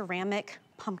French ceramic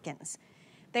pumpkins.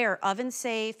 They are oven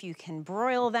safe. You can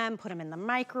broil them, put them in the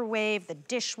microwave, the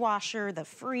dishwasher, the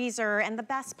freezer, and the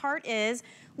best part is,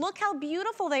 look how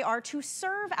beautiful they are to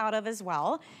serve out of as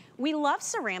well. We love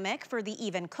ceramic for the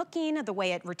even cooking, the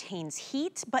way it retains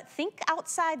heat, but think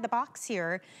outside the box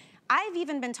here. I've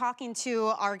even been talking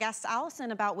to our guest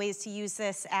Allison about ways to use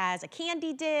this as a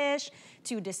candy dish,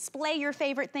 to display your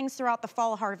favorite things throughout the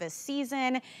fall harvest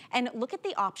season. And look at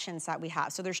the options that we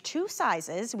have. So there's 2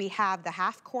 sizes. We have the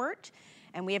 1/2 quart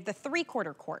and we have the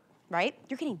 3/4 quart, right?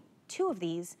 You're getting 2 of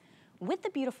these with the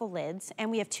beautiful lids, and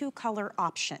we have 2 color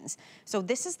options. So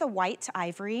this is the white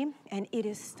ivory, and it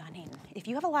is stunning. If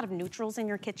you have a lot of neutrals in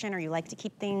your kitchen, or you like to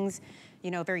keep things, you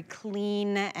know, very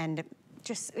clean, and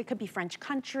just, it could be French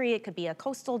country, it could be a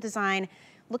coastal design.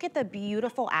 Look at the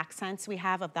beautiful accents we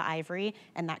have of the ivory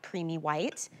and that creamy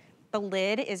white. The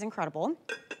lid is incredible.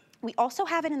 We also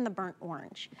have it in the burnt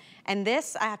orange. And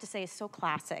this, I have to say, is so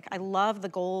classic. I love the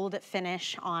gold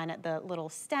finish on the little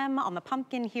stem on the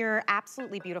pumpkin here.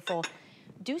 Absolutely beautiful.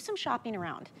 Do some shopping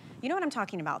around. You know what I'm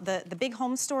talking about. The big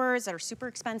home stores that are super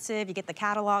expensive, you get the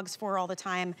catalogs for all the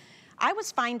time. I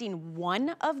was finding 1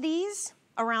 of these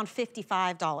around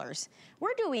 $55.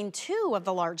 We're doing 2 of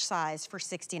the large size for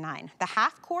 $69. The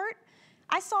 1/2 quart,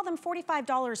 I saw them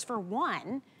 $45 for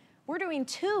 1. We're doing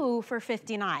 2 for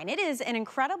 $59. It is an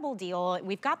incredible deal.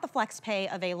 We've got the flex pay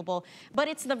available, but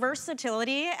it's the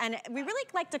versatility, and we really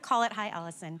like to call it, hi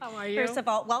Allison. How are you? First of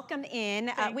all, welcome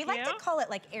in. We like you. to call it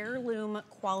like heirloom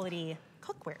quality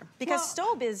cookware, because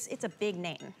Staub it's a big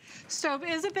name. Staub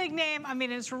is a big name. I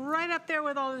mean, it's right up there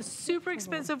with all the super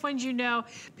expensive ones, you know,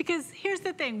 because here's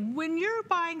the thing. When you're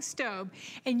buying Staub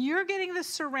and you're getting the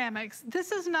ceramics,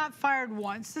 this is not fired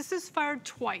once, this is fired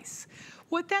twice.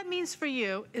 What that means for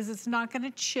you is it's not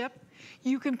gonna chip.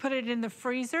 You can put it in the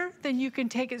freezer, then you can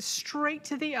take it straight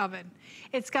to the oven.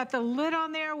 It's got the lid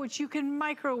on there, which you can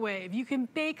microwave. You can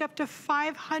bake up to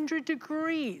 500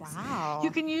 degrees. Wow.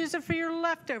 You can use it for your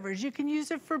leftovers. You can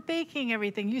use it for baking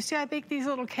everything. You see I bake these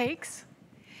little cakes?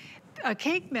 A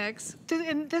cake mix,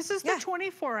 and this is the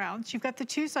 24 ounce. You've got the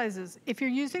 2 sizes. If you're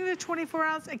using the 24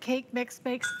 ounce, a cake mix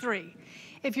makes 3.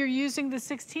 If you're using the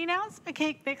 16 ounce, a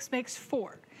cake mix makes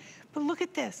 4. But look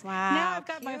at this. Wow, now I've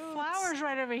got my flowers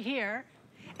right over here.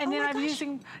 And then I'm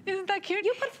using, isn't that cute?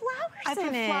 You put flowers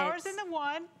in it. I put flowers in the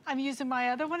one. I'm using my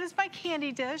other one as my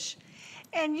candy dish.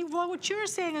 And well, what you were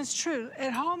saying is true.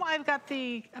 At home, I've got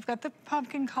the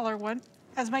pumpkin color one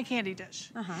as my candy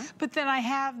dish. But then I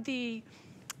have the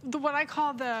what I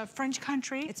call the French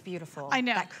country. It's beautiful. I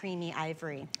know. That creamy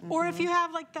ivory. Or if you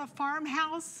have like the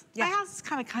farmhouse, my house is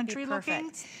kind of country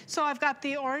looking. So I've got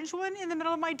the orange one in the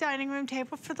middle of my dining room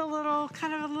table for the little,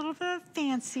 kind of a little bit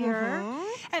fancier.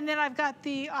 And then I've got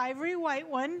the ivory white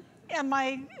one and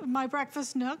my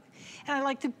breakfast nook. And I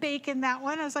like to bake in that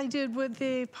one as I did with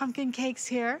the pumpkin cakes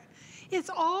here. It's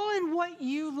all in what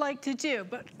you like to do,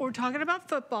 but we're talking about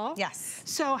football. Yes.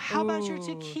 So how about your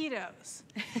taquitos?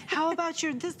 How about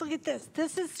your, look at this.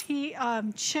 This is the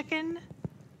chicken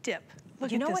dip.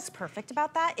 You know what's perfect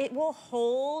about that? It will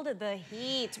hold the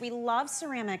heat. We love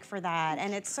ceramic for that,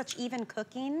 and it's such even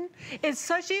cooking. It's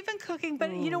such even cooking,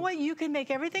 but you know what? You can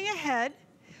make everything ahead,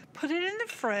 put it in the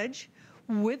fridge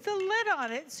with the lid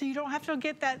on it, so you don't have to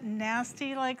get that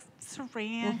nasty, like,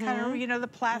 saran kind of, you know, the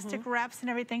plastic wraps and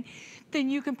everything. Then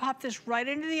you can pop this right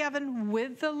into the oven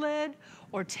with the lid,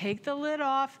 or take the lid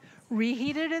off,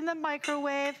 reheat it in the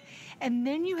microwave, and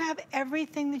then you have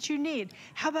everything that you need.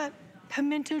 How about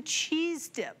pimento cheese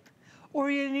dip, or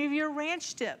any of your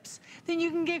ranch dips? Then you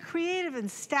can get creative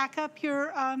and stack up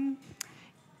your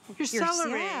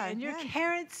celery and your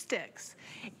carrot sticks.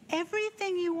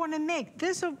 Everything you want to make.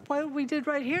 This is what we did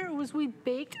right here was we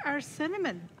baked our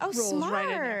cinnamon rolls right in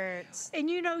there. And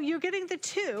you know, you're getting the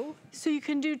 2, so you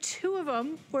can do 2 of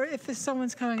them, where if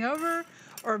someone's coming over,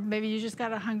 or maybe you just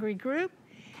got a hungry group,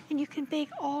 and you can bake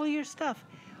all your stuff.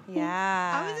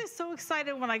 Yeah. I was just so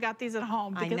excited when I got these at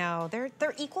home. I know.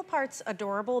 They're equal parts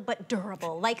adorable but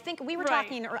durable. Like, we were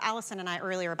talking, or Allison and I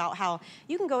earlier, about how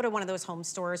you can go to one of those home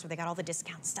stores where they got all the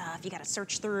discount stuff. You got to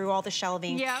search through all the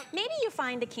shelving. Yeah. Maybe you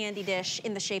find a candy dish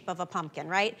in the shape of a pumpkin,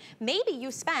 right? Maybe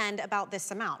you spend about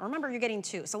this amount. Remember, you're getting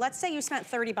 2. So let's say you spent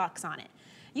 30 bucks on it.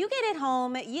 You get it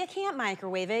home, you can't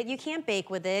microwave it, you can't bake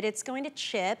with it, it's going to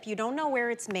chip, you don't know where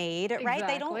it's made, right?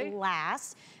 They don't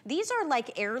last. These are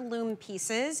like heirloom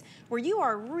pieces where you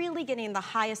are really getting the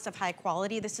highest of high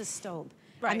quality. This is Staub.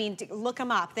 I mean, look them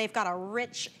up. They've got a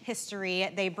rich history.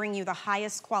 They bring you the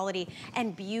highest quality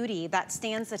and beauty that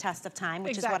stands the test of time,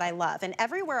 which is what I love. And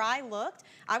everywhere I looked,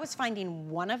 I was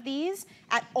finding one of these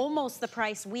at almost the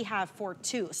price we have for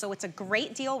 2. So it's a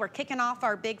great deal. We're kicking off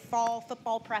our big fall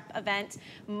football prep event.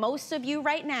 Most of you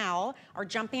right now are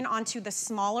jumping onto the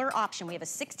smaller option. We have a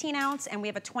 16 ounce and we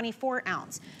have a 24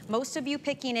 ounce. Most of you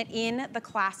picking it in the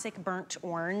classic burnt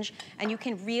orange, and you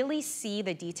can really see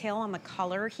the detail on the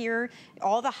color here.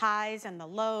 All the highs and the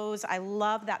lows. I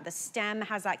love that the stem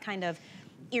has that kind of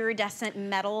iridescent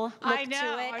metal look to it.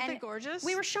 Aren't they gorgeous?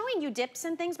 We were showing you dips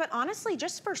and things, but honestly,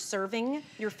 just for serving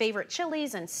your favorite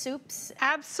chilies and soups.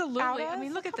 Absolutely. I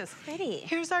mean, look at this. Pretty.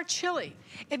 Here's our chili.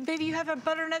 And maybe you have a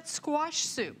butternut squash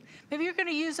soup. Maybe you're going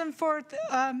to use them for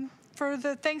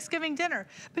the Thanksgiving dinner.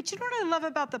 But you know what I love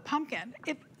about the pumpkin?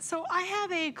 So I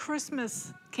have a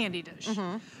Christmas candy dish.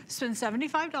 Spend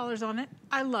 $75 on it.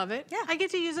 I love it. Yeah. I get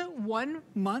to use it 1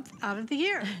 month out of the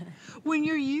year. When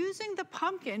you're using the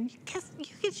pumpkin, you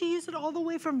get to use it all the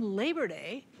way from Labor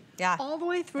Day all the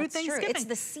way through Thanksgiving. True. It's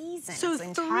the season. So it's the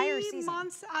entire 3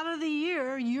 months out of the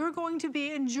year, you're going to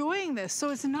be enjoying this. So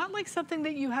it's not like something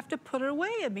that you have to put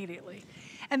away immediately.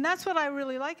 And that's what I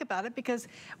really like about it, because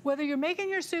whether you're making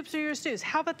your soups or your stews,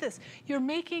 how about this? You're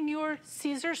making your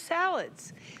Caesar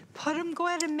salads. Put them, go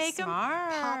ahead and make them,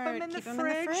 pop them in the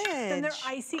fridge, then they're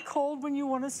icy cold when you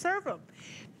want to serve them.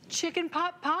 Chicken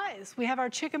pot pies. We have our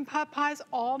chicken pot pies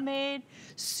all made,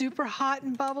 super hot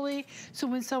and bubbly. So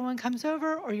when someone comes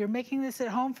over or you're making this at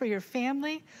home for your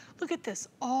family, look at this,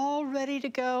 all ready to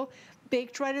go,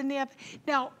 baked right in the oven.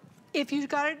 Now, if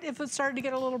it started to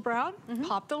get a little brown,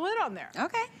 pop the lid on there.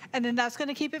 Okay. And then that's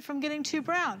gonna keep it from getting too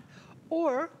brown.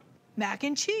 Or mac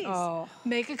and cheese.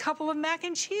 Make a couple of mac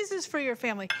and cheeses for your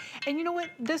family. And you know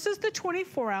what? This is the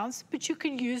 24 ounce, but you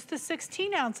could use the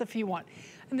 16 ounce if you want.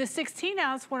 And the 16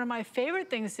 ounce, one of my favorite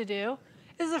things to do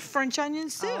is a French onion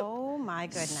soup. Oh my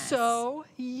goodness. So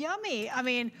yummy. I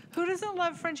mean, who doesn't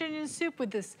love French onion soup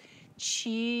with this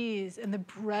cheese and the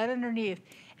bread underneath?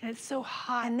 And it's so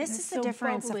hot. And this is the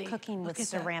difference of cooking with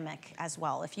ceramic as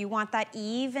well. If you want that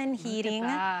even heating,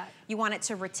 you want it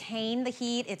to retain the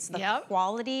heat. It's the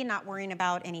quality, not worrying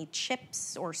about any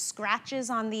chips or scratches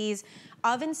on these.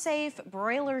 Oven safe,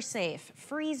 broiler safe,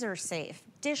 freezer safe,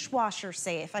 dishwasher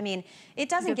safe. I mean, it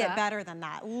doesn't get better than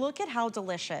that. Look at how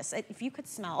delicious. If you could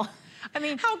smell, I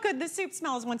mean, how good the soup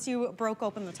smells once you broke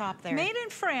open the top there. Made in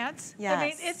France. Yes. I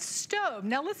mean, it's Staub.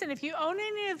 Now listen, if you own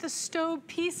any of the Staub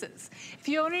pieces, if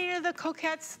you own any of the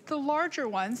coquettes, the larger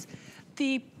ones,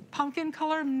 the pumpkin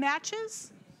color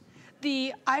matches,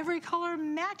 the ivory color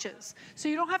matches. So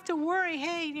you don't have to worry,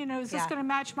 hey, you know, is this gonna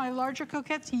match my larger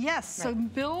coquettes? Yes, so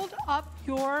build up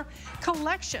your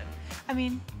collection. I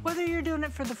mean, whether you're doing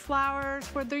it for the flowers,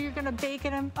 whether you're gonna bake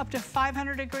in them up to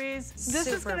 500 degrees, this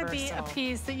is gonna be a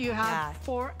piece that you have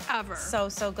forever.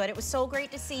 So good. It was so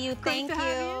great to see you. Thank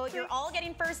you. You're all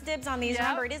getting first dibs on these.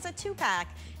 Remember, it is a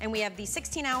 2-pack, and we have the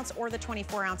 16-ounce or the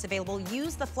 24-ounce available.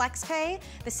 Use the flex pay.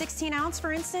 The 16-ounce,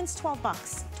 for instance, 12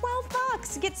 bucks. 12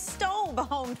 bucks. Get Stobe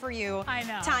home for you. I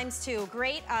know. ×2.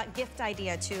 Great gift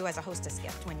idea, too, as a hostess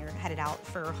gift when you're headed out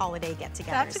for holiday get-togethers.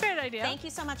 That's a great idea. Thank you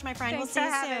so much, my friend. Thanks we'll see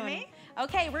for you having soon. me.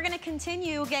 Okay, we're gonna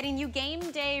continue getting you game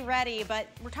day ready, but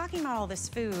we're talking about all this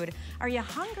food. Are you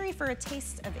hungry for a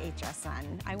taste of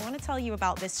HSN? I wanna tell you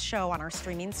about this show on our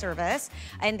streaming service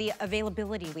and the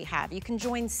availability we have. You can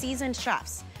join seasoned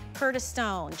chefs, Curtis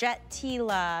Stone, Jet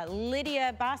Tila,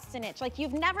 Lydia Bostonich, like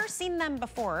you've never seen them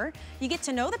before. You get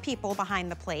to know the people behind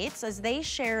the plates as they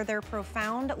share their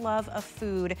profound love of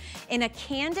food in a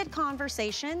candid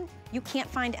conversation you can't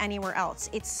find anywhere else.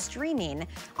 It's streaming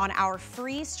on our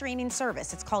free streaming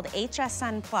service. It's called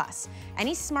HSN Plus.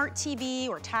 Any smart TV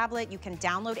or tablet, you can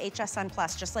download HSN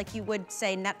Plus just like you would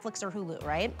say Netflix or Hulu,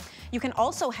 right? You can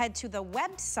also head to the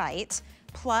website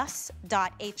plus.hsn.com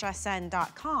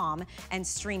and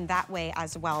stream that way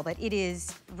as well. But it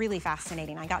is really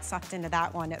fascinating. I got sucked into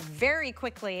that one very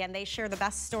quickly, and they share the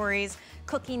best stories,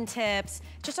 cooking tips,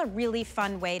 just a really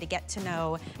fun way to get to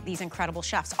know these incredible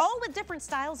chefs, all with different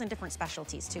styles and different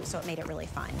specialties too, so it made it really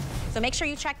fun. So make sure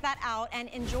you check that out and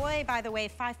enjoy, by the way,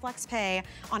 5 flex pay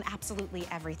on absolutely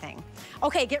everything.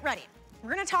 Okay, get ready. We're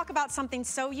gonna talk about something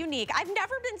so unique. I've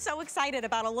never been so excited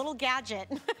about a little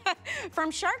gadget.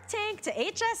 From Shark Tank to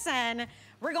HSN,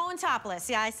 we're going topless.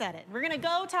 Yeah, I said it. We're gonna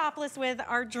go topless with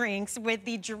our drinks with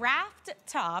the Draft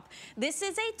Top. This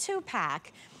is a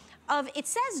 2-pack of, it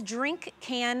says drink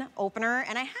can opener,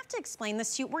 and I have to explain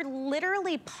this to you. We're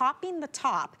literally popping the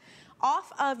top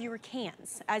off of your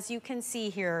cans, as you can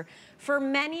see here, for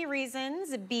many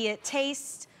reasons, be it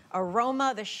taste,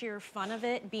 aroma, the sheer fun of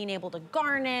it, being able to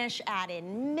garnish, add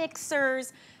in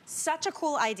mixers. Such a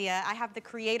cool idea. I have the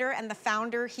creator and the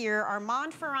founder here,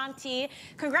 Armand Ferranti.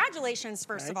 Congratulations,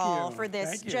 first of all, for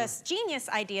this just genius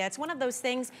idea. It's one of those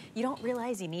things you don't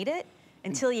realize you need it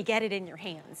until you get it in your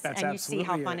hands and you see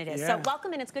how fun it is. So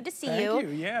welcome, and it's good to see you.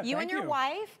 You and your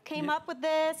wife came up with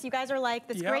this. You guys are like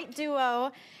this great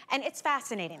duo, and it's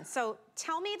fascinating. So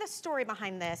tell me the story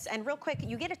behind this. And real quick,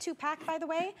 you get a 2-pack, by the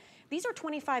way. These are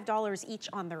 $25 each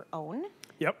on their own.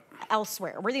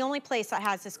 Elsewhere. We're the only place that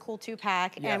has this cool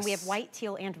 2-pack, and we have white,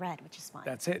 teal, and red, which is fun.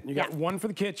 That's it. You got one for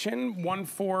the kitchen, one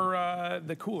for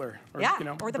the cooler. Or, you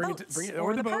know, or the boat,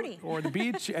 or the party. Or the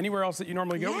beach, anywhere else that you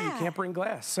normally go where you can't bring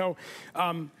glass. So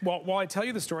while I tell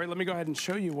you the story, let me go ahead and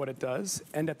show you what it does.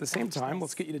 And at the same time,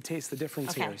 let's get you to taste the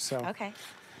difference here. So,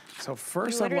 so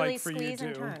first I'd like for you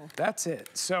to, that's it.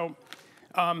 So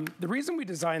the reason we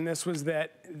designed this was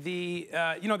that the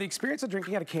experience of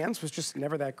drinking out of cans was just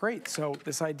never that great. So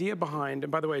this idea behind,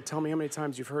 and by the way, tell me how many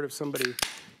times you've heard of somebody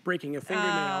breaking a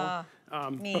fingernail.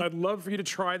 But I'd love for you to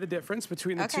try the difference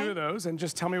between the two of those and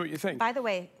just tell me what you think. By the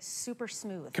way, super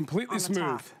smooth. Completely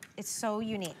smooth. It's so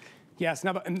unique. Yes,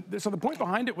 now, so the point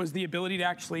behind it was the ability to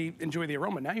actually enjoy the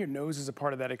aroma. Now your nose is a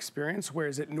part of that experience,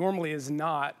 whereas it normally is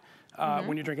not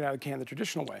when you're drinking out of the can the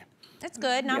traditional way. That's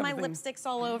good. Now my lipstick's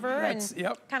all over and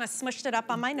kind of smushed it up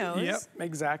on my nose. Yep,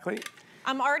 exactly.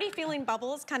 I'm already feeling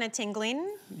bubbles kind of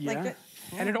tingling.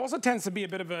 And it also tends to be a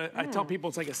bit of a, I tell people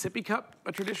it's like a sippy cup,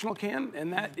 a traditional can,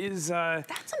 and that is,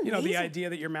 you know, the idea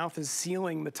that your mouth is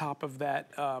sealing the top of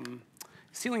that,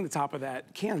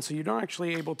 can, so you're not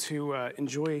actually able to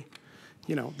enjoy,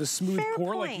 you know, the smooth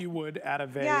pour like you would out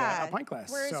of a pint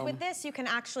glass. Whereas with this, you can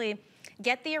actually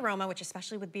get the aroma, which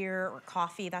especially with beer or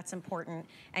coffee, that's important,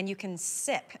 and you can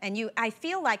sip. And I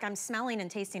feel like I'm smelling and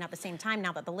tasting at the same time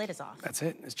now that the lid is off. That's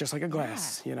it. It's just like a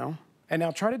glass, you know? And now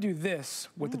try to do this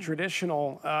with the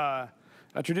traditional, a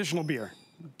traditional beer.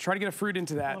 Try to get a fruit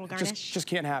into that. Just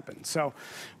can't happen. So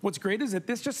what's great is that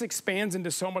this just expands into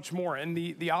so much more, and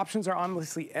the options are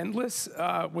honestly endless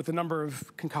with the number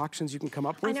of concoctions you can come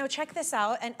up with. I know, check this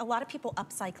out, and a lot of people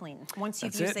upcycling once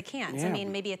you've used the cans. I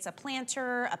mean, maybe it's a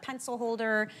planter, a pencil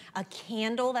holder, a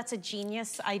candle. That's a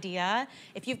genius idea.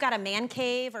 If you've got a man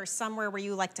cave or somewhere where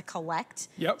you like to collect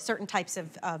certain types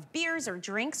of beers or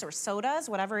drinks or sodas,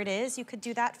 whatever it is, you could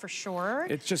do that for sure.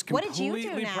 It's just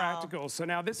completely practical. So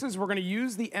now this is, we're gonna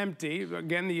use the empty,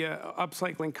 again, the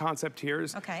upcycling concept here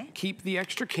is keep the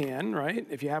extra can, right?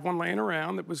 If you have one laying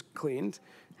around that was cleaned,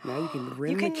 now you can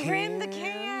rim the can. You can rim the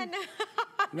can.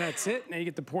 That's it. Now you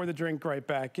get to pour the drink right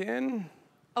back in.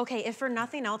 Okay, if for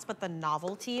nothing else but the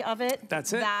novelty of it,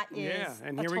 that's it. That is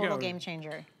a total game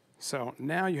changer. So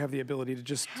now you have the ability to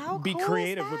just be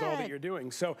creative with all that you're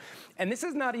doing. So, and this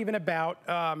is not even about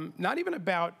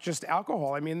just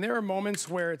alcohol. I mean, there are moments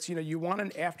where it's, you want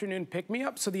an afternoon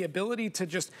pick-me-up. So the ability to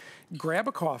just grab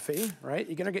a coffee, right?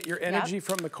 You're gonna get your energy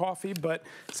from the coffee, but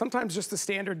sometimes just the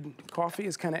standard coffee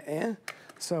is kind of eh.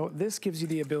 So this gives you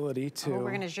the ability to... Oh,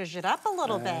 we're gonna zhuzh it up a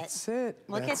little bit. That's it.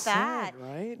 Look at that.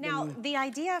 Right? Now, the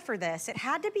idea for this, it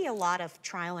had to be a lot of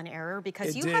trial and error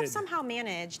because you have somehow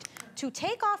managed to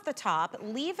take off the top,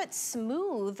 leave it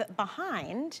smooth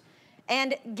behind,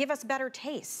 and give us better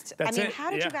taste. That's I mean,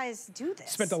 how did you guys do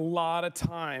this? Spent a lot of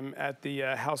time at the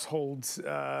household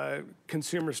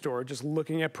consumer store just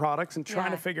looking at products and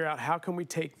trying to figure out how can we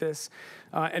take this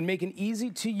and make an easy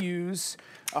to use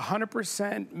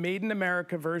 100% made in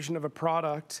America version of a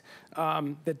product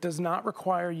that does not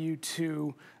require you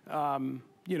to,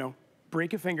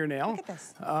 break a fingernail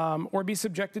or be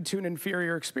subjected to an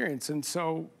inferior experience. And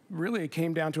so really it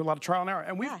came down to a lot of trial and error.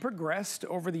 And we've progressed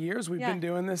over the years. We've been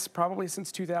doing this probably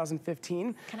since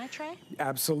 2015. Can I try?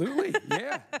 Absolutely,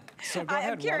 yeah. So go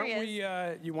ahead. Curious. Why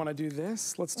don't we, you want to do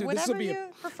this? Let's do Whatever this. you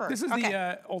prefer. This is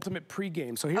the ultimate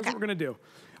pre-game. So here's what we're going to do.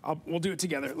 We'll do it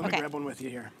together. Let me grab one with you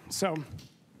here. So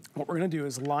what we're going to do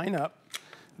is line up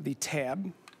the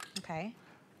tab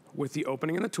with the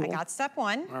opening in the tool. I got step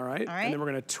one. All right. And then we're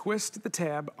going to twist the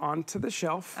tab onto the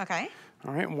shelf. Okay.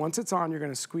 All right. Once it's on, you're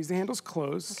going to squeeze the handles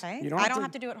closed. Okay. I don't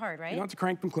have to do it hard, right? You don't have to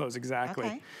crank them closed, exactly.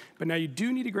 Okay. But now you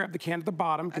do need to grab the can at the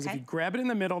bottom because if you grab it in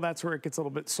the middle, that's where it gets a little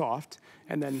bit soft.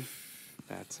 And then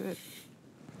that's it.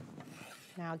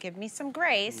 Now give me some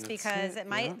grace because it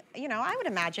might, I would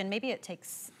imagine maybe it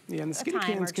takes and the skinny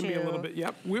cans can be a little bit,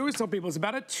 we always tell people it's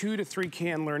about a 2 to 3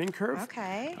 can learning curve.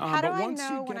 Okay. How do I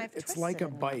know when I've twisted? It's like a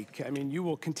bike. I mean, you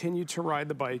will continue to ride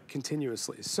the bike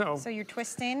continuously. So you're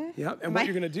twisting? Yep, and what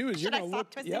you're gonna do is you're gonna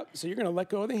look, so you're gonna let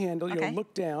go of the handle, you'll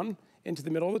look down into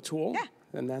the middle of the tool,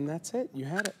 and then that's it, you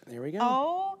had it, there we go.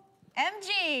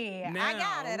 OMG, I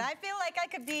got it. I feel like I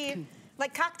could be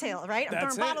like cocktail, right? I'm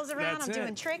throwing bottles around, I'm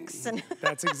doing tricks. And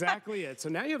that's exactly it. So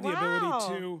now you have the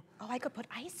ability to... Oh, I could put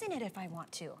ice in it if I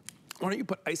want to. Why don't you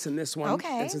put ice in this one?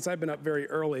 Okay. And since I've been up very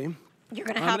early, you're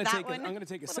gonna have that one. I'm gonna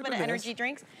take a sip of this. A little bit of energy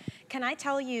drinks. Can I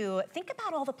tell you, think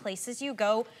about all the places you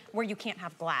go where you can't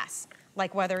have glass.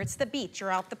 Like whether it's the beach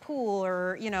or out the pool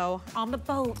or, on the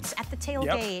boats, at the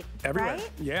tailgate, everywhere.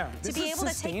 Right? Yeah, to be able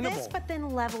to take this, but then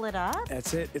level it up.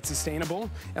 That's it, it's sustainable.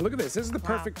 And look at this, this is the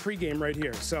perfect pregame right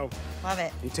here. So, love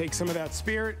it. You take some of that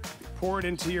spirit, pour it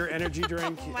into your energy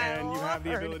drink, and you have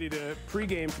the ability to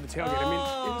pregame for the tailgate. I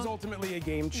mean, it is ultimately a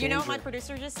game changer. You know what my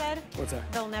producer just said? What's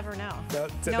that? They'll never know.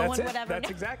 No one would ever know. That's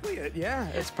exactly it, yeah,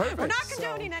 it's perfect. We're not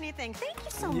condoning anything. Thank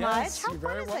you so much. How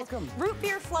fun is this? Root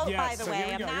beer float, by the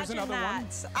way. Imagine that.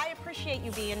 I appreciate you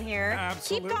being here.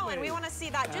 Absolutely. Keep going. We want to see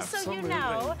that. Just so you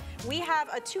know, we have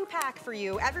a 2-pack for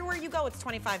you. Everywhere you go, it's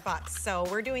 25 bucks. So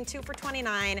we're doing 2 for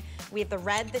 $29. We have the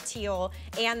red, the teal,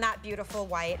 and that beautiful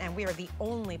white, and we are the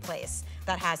only place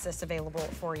that has this available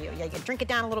for you. Yeah, you can drink it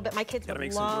down a little bit. My kids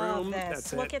would love this.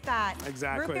 That's Look at that.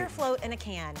 Exactly. Root beer float in a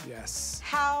can. Yes.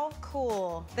 How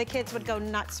cool. The kids would go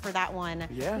nuts for that one.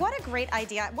 Yeah. What a great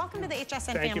idea. Welcome to the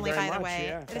HSN family, by the way.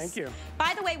 Yeah, thank you.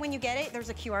 By the way, when you get it, there's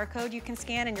a QR code you can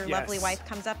scan, and your lovely wife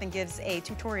comes up and gives a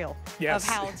tutorial of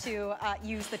how to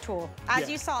use the tool. As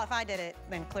you saw, if I did it,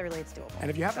 then clearly it's doable. And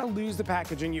if you happen to lose the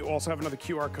packaging, you also have another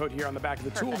QR code here on the back of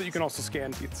the tool that you can also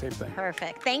scan to get the same thing.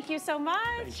 Perfect. Thank you so much.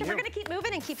 Thank you. We're going to keep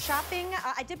moving and keep shopping.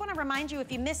 I did want to remind you,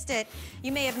 if you missed it,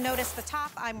 you may have noticed the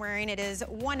top I'm wearing. It is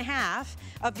 1/2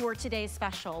 of your today's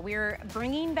special. We're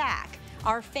bringing back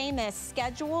our famous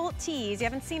schedule tees. You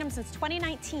haven't seen them since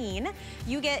 2019.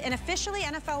 You get an officially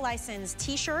NFL licensed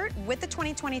t-shirt with the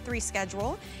 2023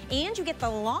 schedule, and you get the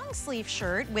long sleeve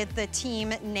shirt with the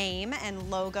team name and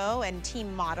logo and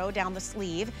team motto down the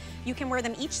sleeve. You can wear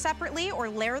them each separately or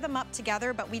layer them up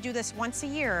together, but we do this once a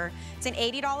year. It's an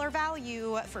 $80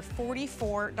 value for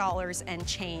 $44 and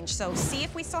change. So see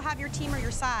if we still have your team or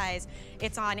your size.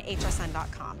 It's on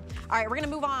hsn.com. All right, we're gonna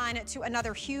move on to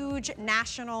another huge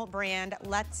national brand.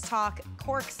 Let's talk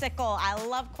Corksicle. I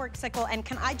love Corksicle, and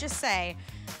can I just say,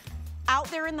 out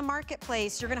there in the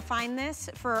marketplace, you're gonna find this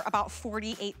for about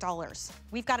 $48.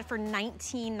 We've got it for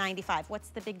 $19.95. What's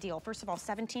the big deal? First of all,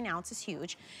 17 ounce is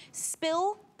huge.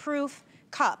 Spill-proof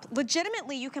cup.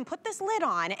 Legitimately, you can put this lid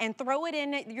on and throw it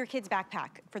in your kid's backpack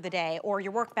for the day, or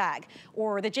your work bag,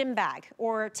 or the gym bag,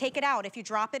 or take it out. If you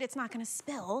drop it, it's not gonna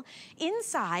spill.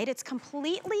 Inside, it's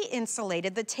completely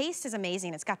insulated. The taste is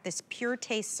amazing. It's got this pure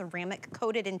taste ceramic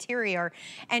coated interior,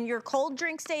 and your cold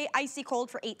drinks stay icy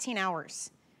cold for 18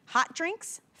 hours. Hot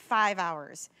drinks, 5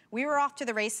 hours. We were off to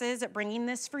the races at bringing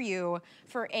this for you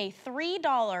for a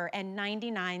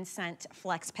 $3.99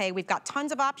 flex pay. We've got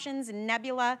tons of options,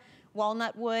 Nebula,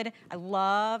 walnut wood. I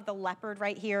love the leopard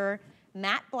right here.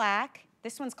 Matte black.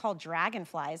 This one's called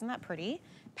Dragonfly. Isn't that pretty?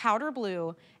 Powder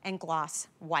blue and gloss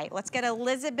white. Let's get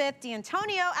Elizabeth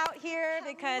D'Antonio out here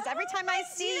because every time I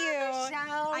see you,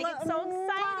 Michelle. I get so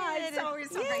excited. It's always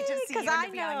so great to see you. Because I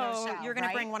know you're going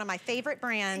to bring one of my favorite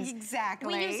brands.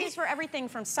 Exactly. We use these for everything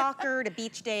from soccer to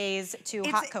beach days to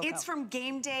hot cocoa. It's from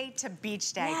game day to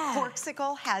beach day. Yeah.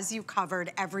 Corkcicle has you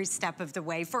covered every step of the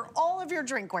way for all of your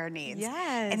drinkware needs.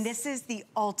 Yes. And this is the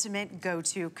ultimate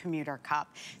go-to commuter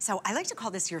cup. So I like to call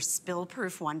this your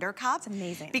spill-proof wonder cup. It's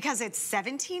amazing. Because it's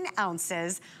 17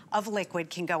 ounces of liquid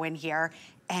can go in here.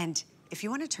 And if you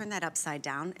want to turn that upside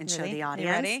down and show the audience.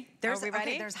 You ready? There's, Are we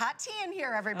ready? Okay, there's hot tea in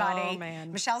here, everybody. Oh,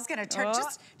 man. Michelle's going to turn,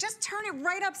 just turn it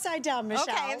right upside down, Michelle.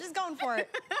 Okay, I'm just going for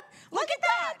it. Look at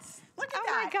that. Look at that.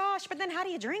 Oh my gosh, but then how do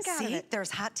you drink out of it?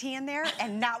 There's hot tea in there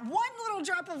and not one little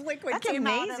drop of liquid came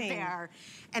out of there.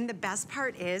 And the best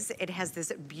part is it has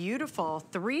this beautiful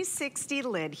 360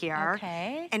 lid here.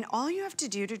 Okay. And all you have to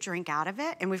do to drink out of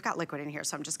it, and we've got liquid in here,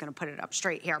 so I'm just gonna put it up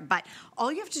straight here, but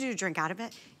all you have to do to drink out of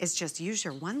it is just use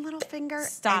your one little finger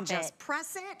and just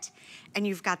press it, and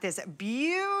you've got this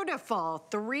beautiful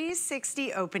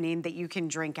 360 opening that you can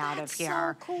drink out of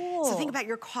here. So cool. So think about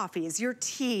your coffees, your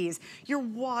teas, your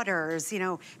waters, you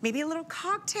know, maybe a little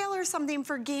cocktail or something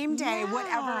for game day,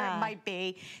 whatever it might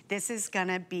be. This is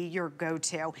gonna be your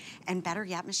go-to. And better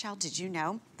yet, Michelle, did you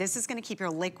know this is gonna keep your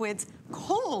liquids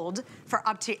cold for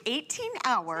up to 18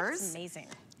 hours. That's amazing.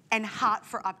 And hot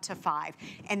for up to 5.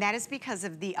 And that is because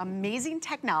of the amazing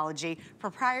technology,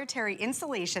 proprietary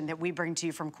insulation that we bring to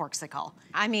you from Corkcicle.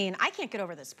 I mean, I can't get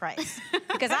over this price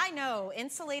because I know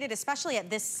insulated, especially at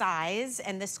this size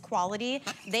and this quality,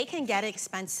 they can get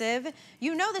expensive.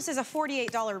 You know this is a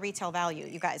 $48 retail value,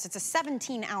 you guys. It's a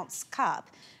 17-ounce cup.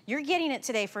 You're getting it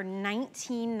today for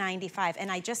 $19.95,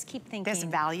 and I just keep thinking this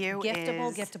value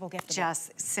giftable, is giftable.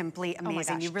 Just simply amazing. Oh my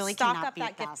gosh. You really Stock cannot up beat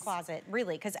that gift closet,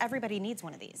 really, because everybody needs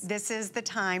one of these. This is the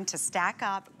time to stack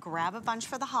up, grab a bunch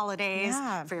for the holidays,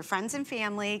 for your friends and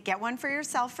family, get one for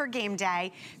yourself for game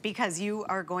day, because you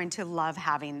are going to love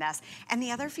having this. And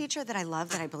the other feature that I love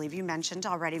that I believe you mentioned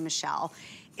already, Michelle,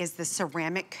 is the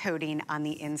ceramic coating on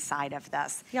the inside of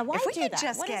this. Yeah, why do that?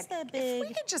 If we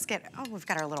could just get, oh, we've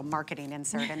got our little marketing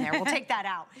insert in there. We'll take that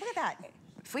out. Look at that.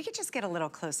 If we could just get a little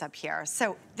close up here.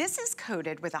 So this is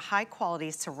coated with a high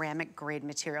quality ceramic grade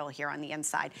material here on the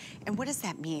inside. And what does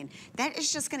that mean? That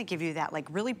is just gonna give you that like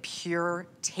really pure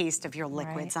taste of your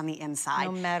liquids on the inside.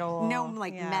 No metal. No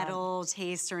like metal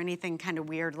taste or anything kind of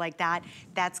weird like that.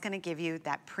 That's gonna give you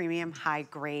that premium high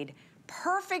grade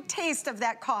perfect taste of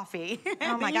that coffee.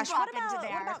 Oh my gosh, what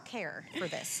about care for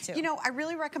this too? You know, I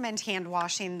really recommend hand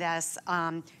washing this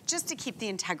just to keep the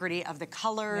integrity of the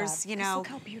colors, you know. Look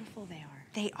how beautiful they are.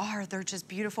 They are, they're just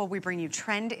beautiful. We bring you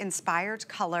trend-inspired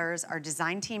colors. Our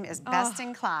design team is best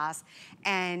in class,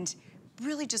 and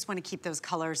really just want to keep those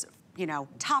colors, you know,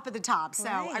 top of the top. So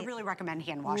I really recommend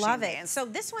hand washing. Love it. So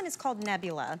this one is called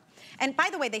Nebula. And by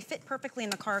the way, they fit perfectly in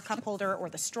the car cup holder or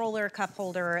the stroller cup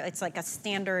holder. It's like a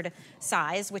standard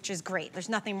size, which is great. There's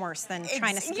nothing worse than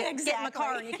trying to get in the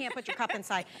car and you can't put your cup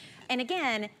inside. And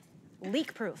again,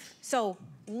 leak proof. So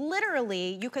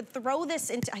literally, you could throw this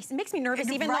into, it makes me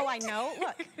nervous even though I know.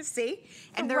 Look. See?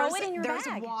 And there's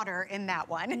water in that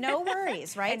one. No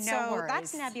worries, right? And no worries.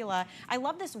 That's Nebula. I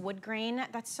love this wood grain.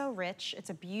 That's so rich.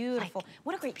 It's a beautiful,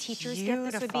 what a great teacher's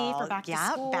gift this would be for back to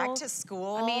school. Back to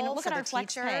school. I mean, look at our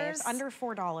flex teachers. pay. It's under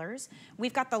 $4.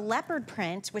 We've got the leopard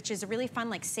print, which is a really fun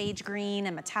like sage green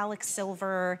and metallic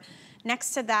silver.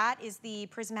 Next to that is the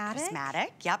prismatic.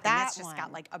 Prismatic, yep. That and that's just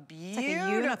got like a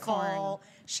beautiful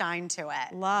shine to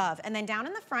it. Love. And then down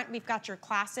in the front, we've got your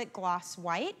classic gloss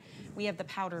white. We have the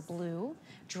powder blue.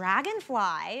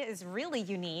 Dragonfly is really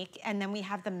unique. And then we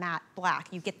have the matte black.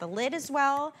 You get the lid as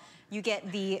well. You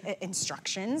get the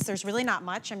instructions. There's really not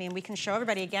much. I mean, we can show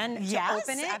everybody again to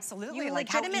open it. Absolutely. You like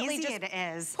how legitimately easy it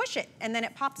is. Push it, and then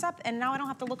it pops up, and now I don't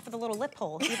have to look for the little lip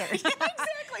hole either.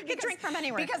 Exactly. You can drink from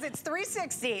anywhere. Because it's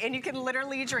 360, and you can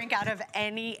literally drink out of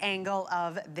any angle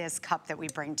of this cup that we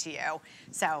bring to you.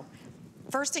 So,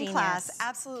 first in class,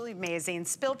 absolutely amazing.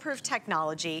 Spill-proof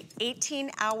technology,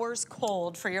 18 hours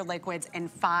cold for your liquids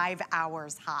and 5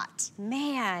 hours hot.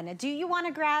 Man, do you want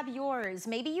to grab yours?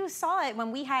 Maybe you saw it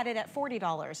when we had it at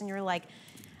 $40 and you're like,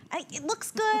 It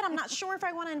looks good. I'm not sure if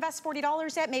I want to invest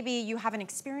 $40 yet. Maybe you haven't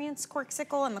experienced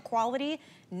Corksicle and the quality.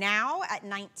 Now at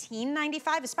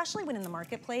 $19.95, especially when in the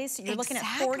marketplace, you're looking at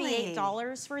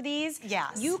 $48 for these.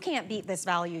 Yes. You can't beat this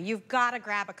value. You've got to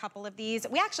grab a couple of these.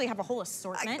 We actually have a whole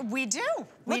assortment. We do.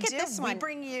 Look at this one. We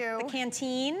bring you the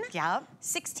canteen. Yep.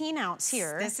 16 ounce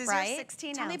here. This is right? your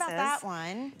 16 Tell ounces. me about that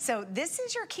one. So this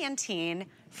is your canteen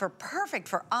perfect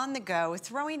for on the go,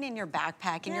 throwing in your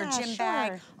backpack, in your gym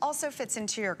bag. Also fits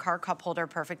into your car cup holder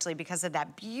perfectly because of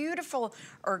that beautiful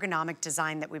ergonomic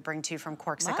design that we bring to you from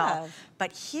Corksicle.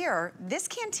 But here, this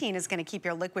canteen is gonna keep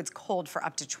your liquids cold for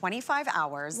up to 25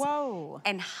 hours. Whoa.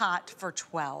 And hot for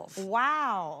 12.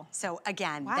 Wow. So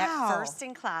again, that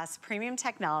first-in-class premium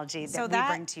technology that we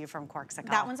bring to you from Corksicle.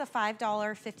 That one's a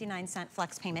 $5.59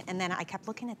 flex payment. And then I kept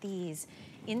looking at these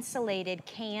insulated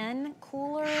can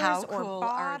coolers or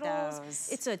bottles.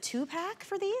 It's a 2-pack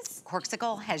for these?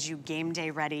 Corksicle has you game day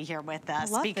ready here with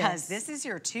us because this is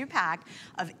your 2-pack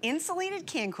of insulated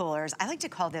can coolers. I like to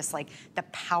call this like the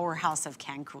powerhouse of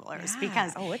can coolers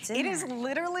because it is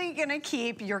literally gonna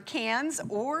keep your cans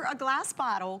or a glass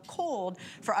bottle cold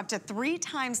for up to 3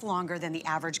 times longer than the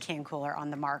average can cooler on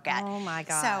the market. Oh my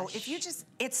gosh. So if you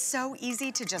it's so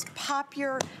easy to just pop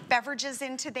your beverages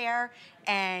into there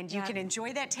and you can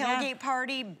enjoy that tailgate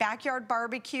party, backyard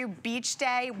barbecue, beach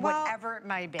day, whatever it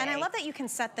might be. And I love that you can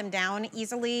set them down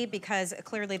easily because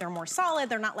clearly they're more solid.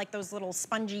 They're not like those little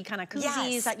spongy kind of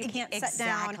koozies that you can't set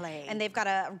down. And they've got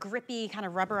a grippy kind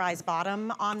of rubberized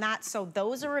bottom on that. So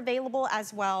those are available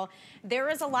as well. There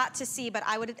is a lot to see, but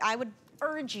I would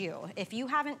urge you, if you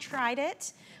haven't tried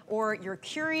it, or you're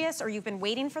curious, or you've been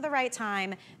waiting for the right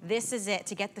time, this is it,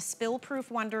 to get the spill-proof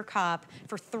Wonder Cup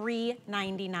for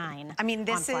 $3.99. I mean,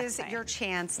 this is your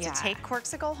chance to take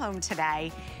Corksicle home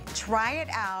today. Try it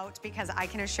out, because I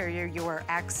can assure you, you are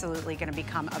absolutely gonna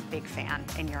become a big fan,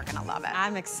 and you're gonna love it.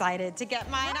 I'm excited to get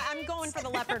mine. I'm going for the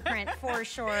leopard print for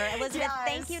sure. Elizabeth,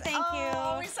 thank you, thank you.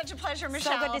 Always such a pleasure,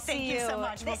 Michelle. So good to see you. Thank you so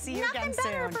much. We'll see you again soon.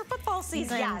 Nothing better for football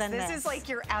season than this. This is like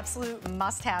your absolute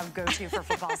must-have go-to for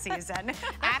football season.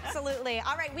 Absolutely.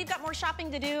 All right, we've got more shopping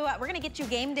to do. We're gonna get you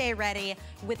game day ready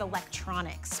with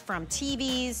electronics, from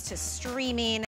TVs to streaming.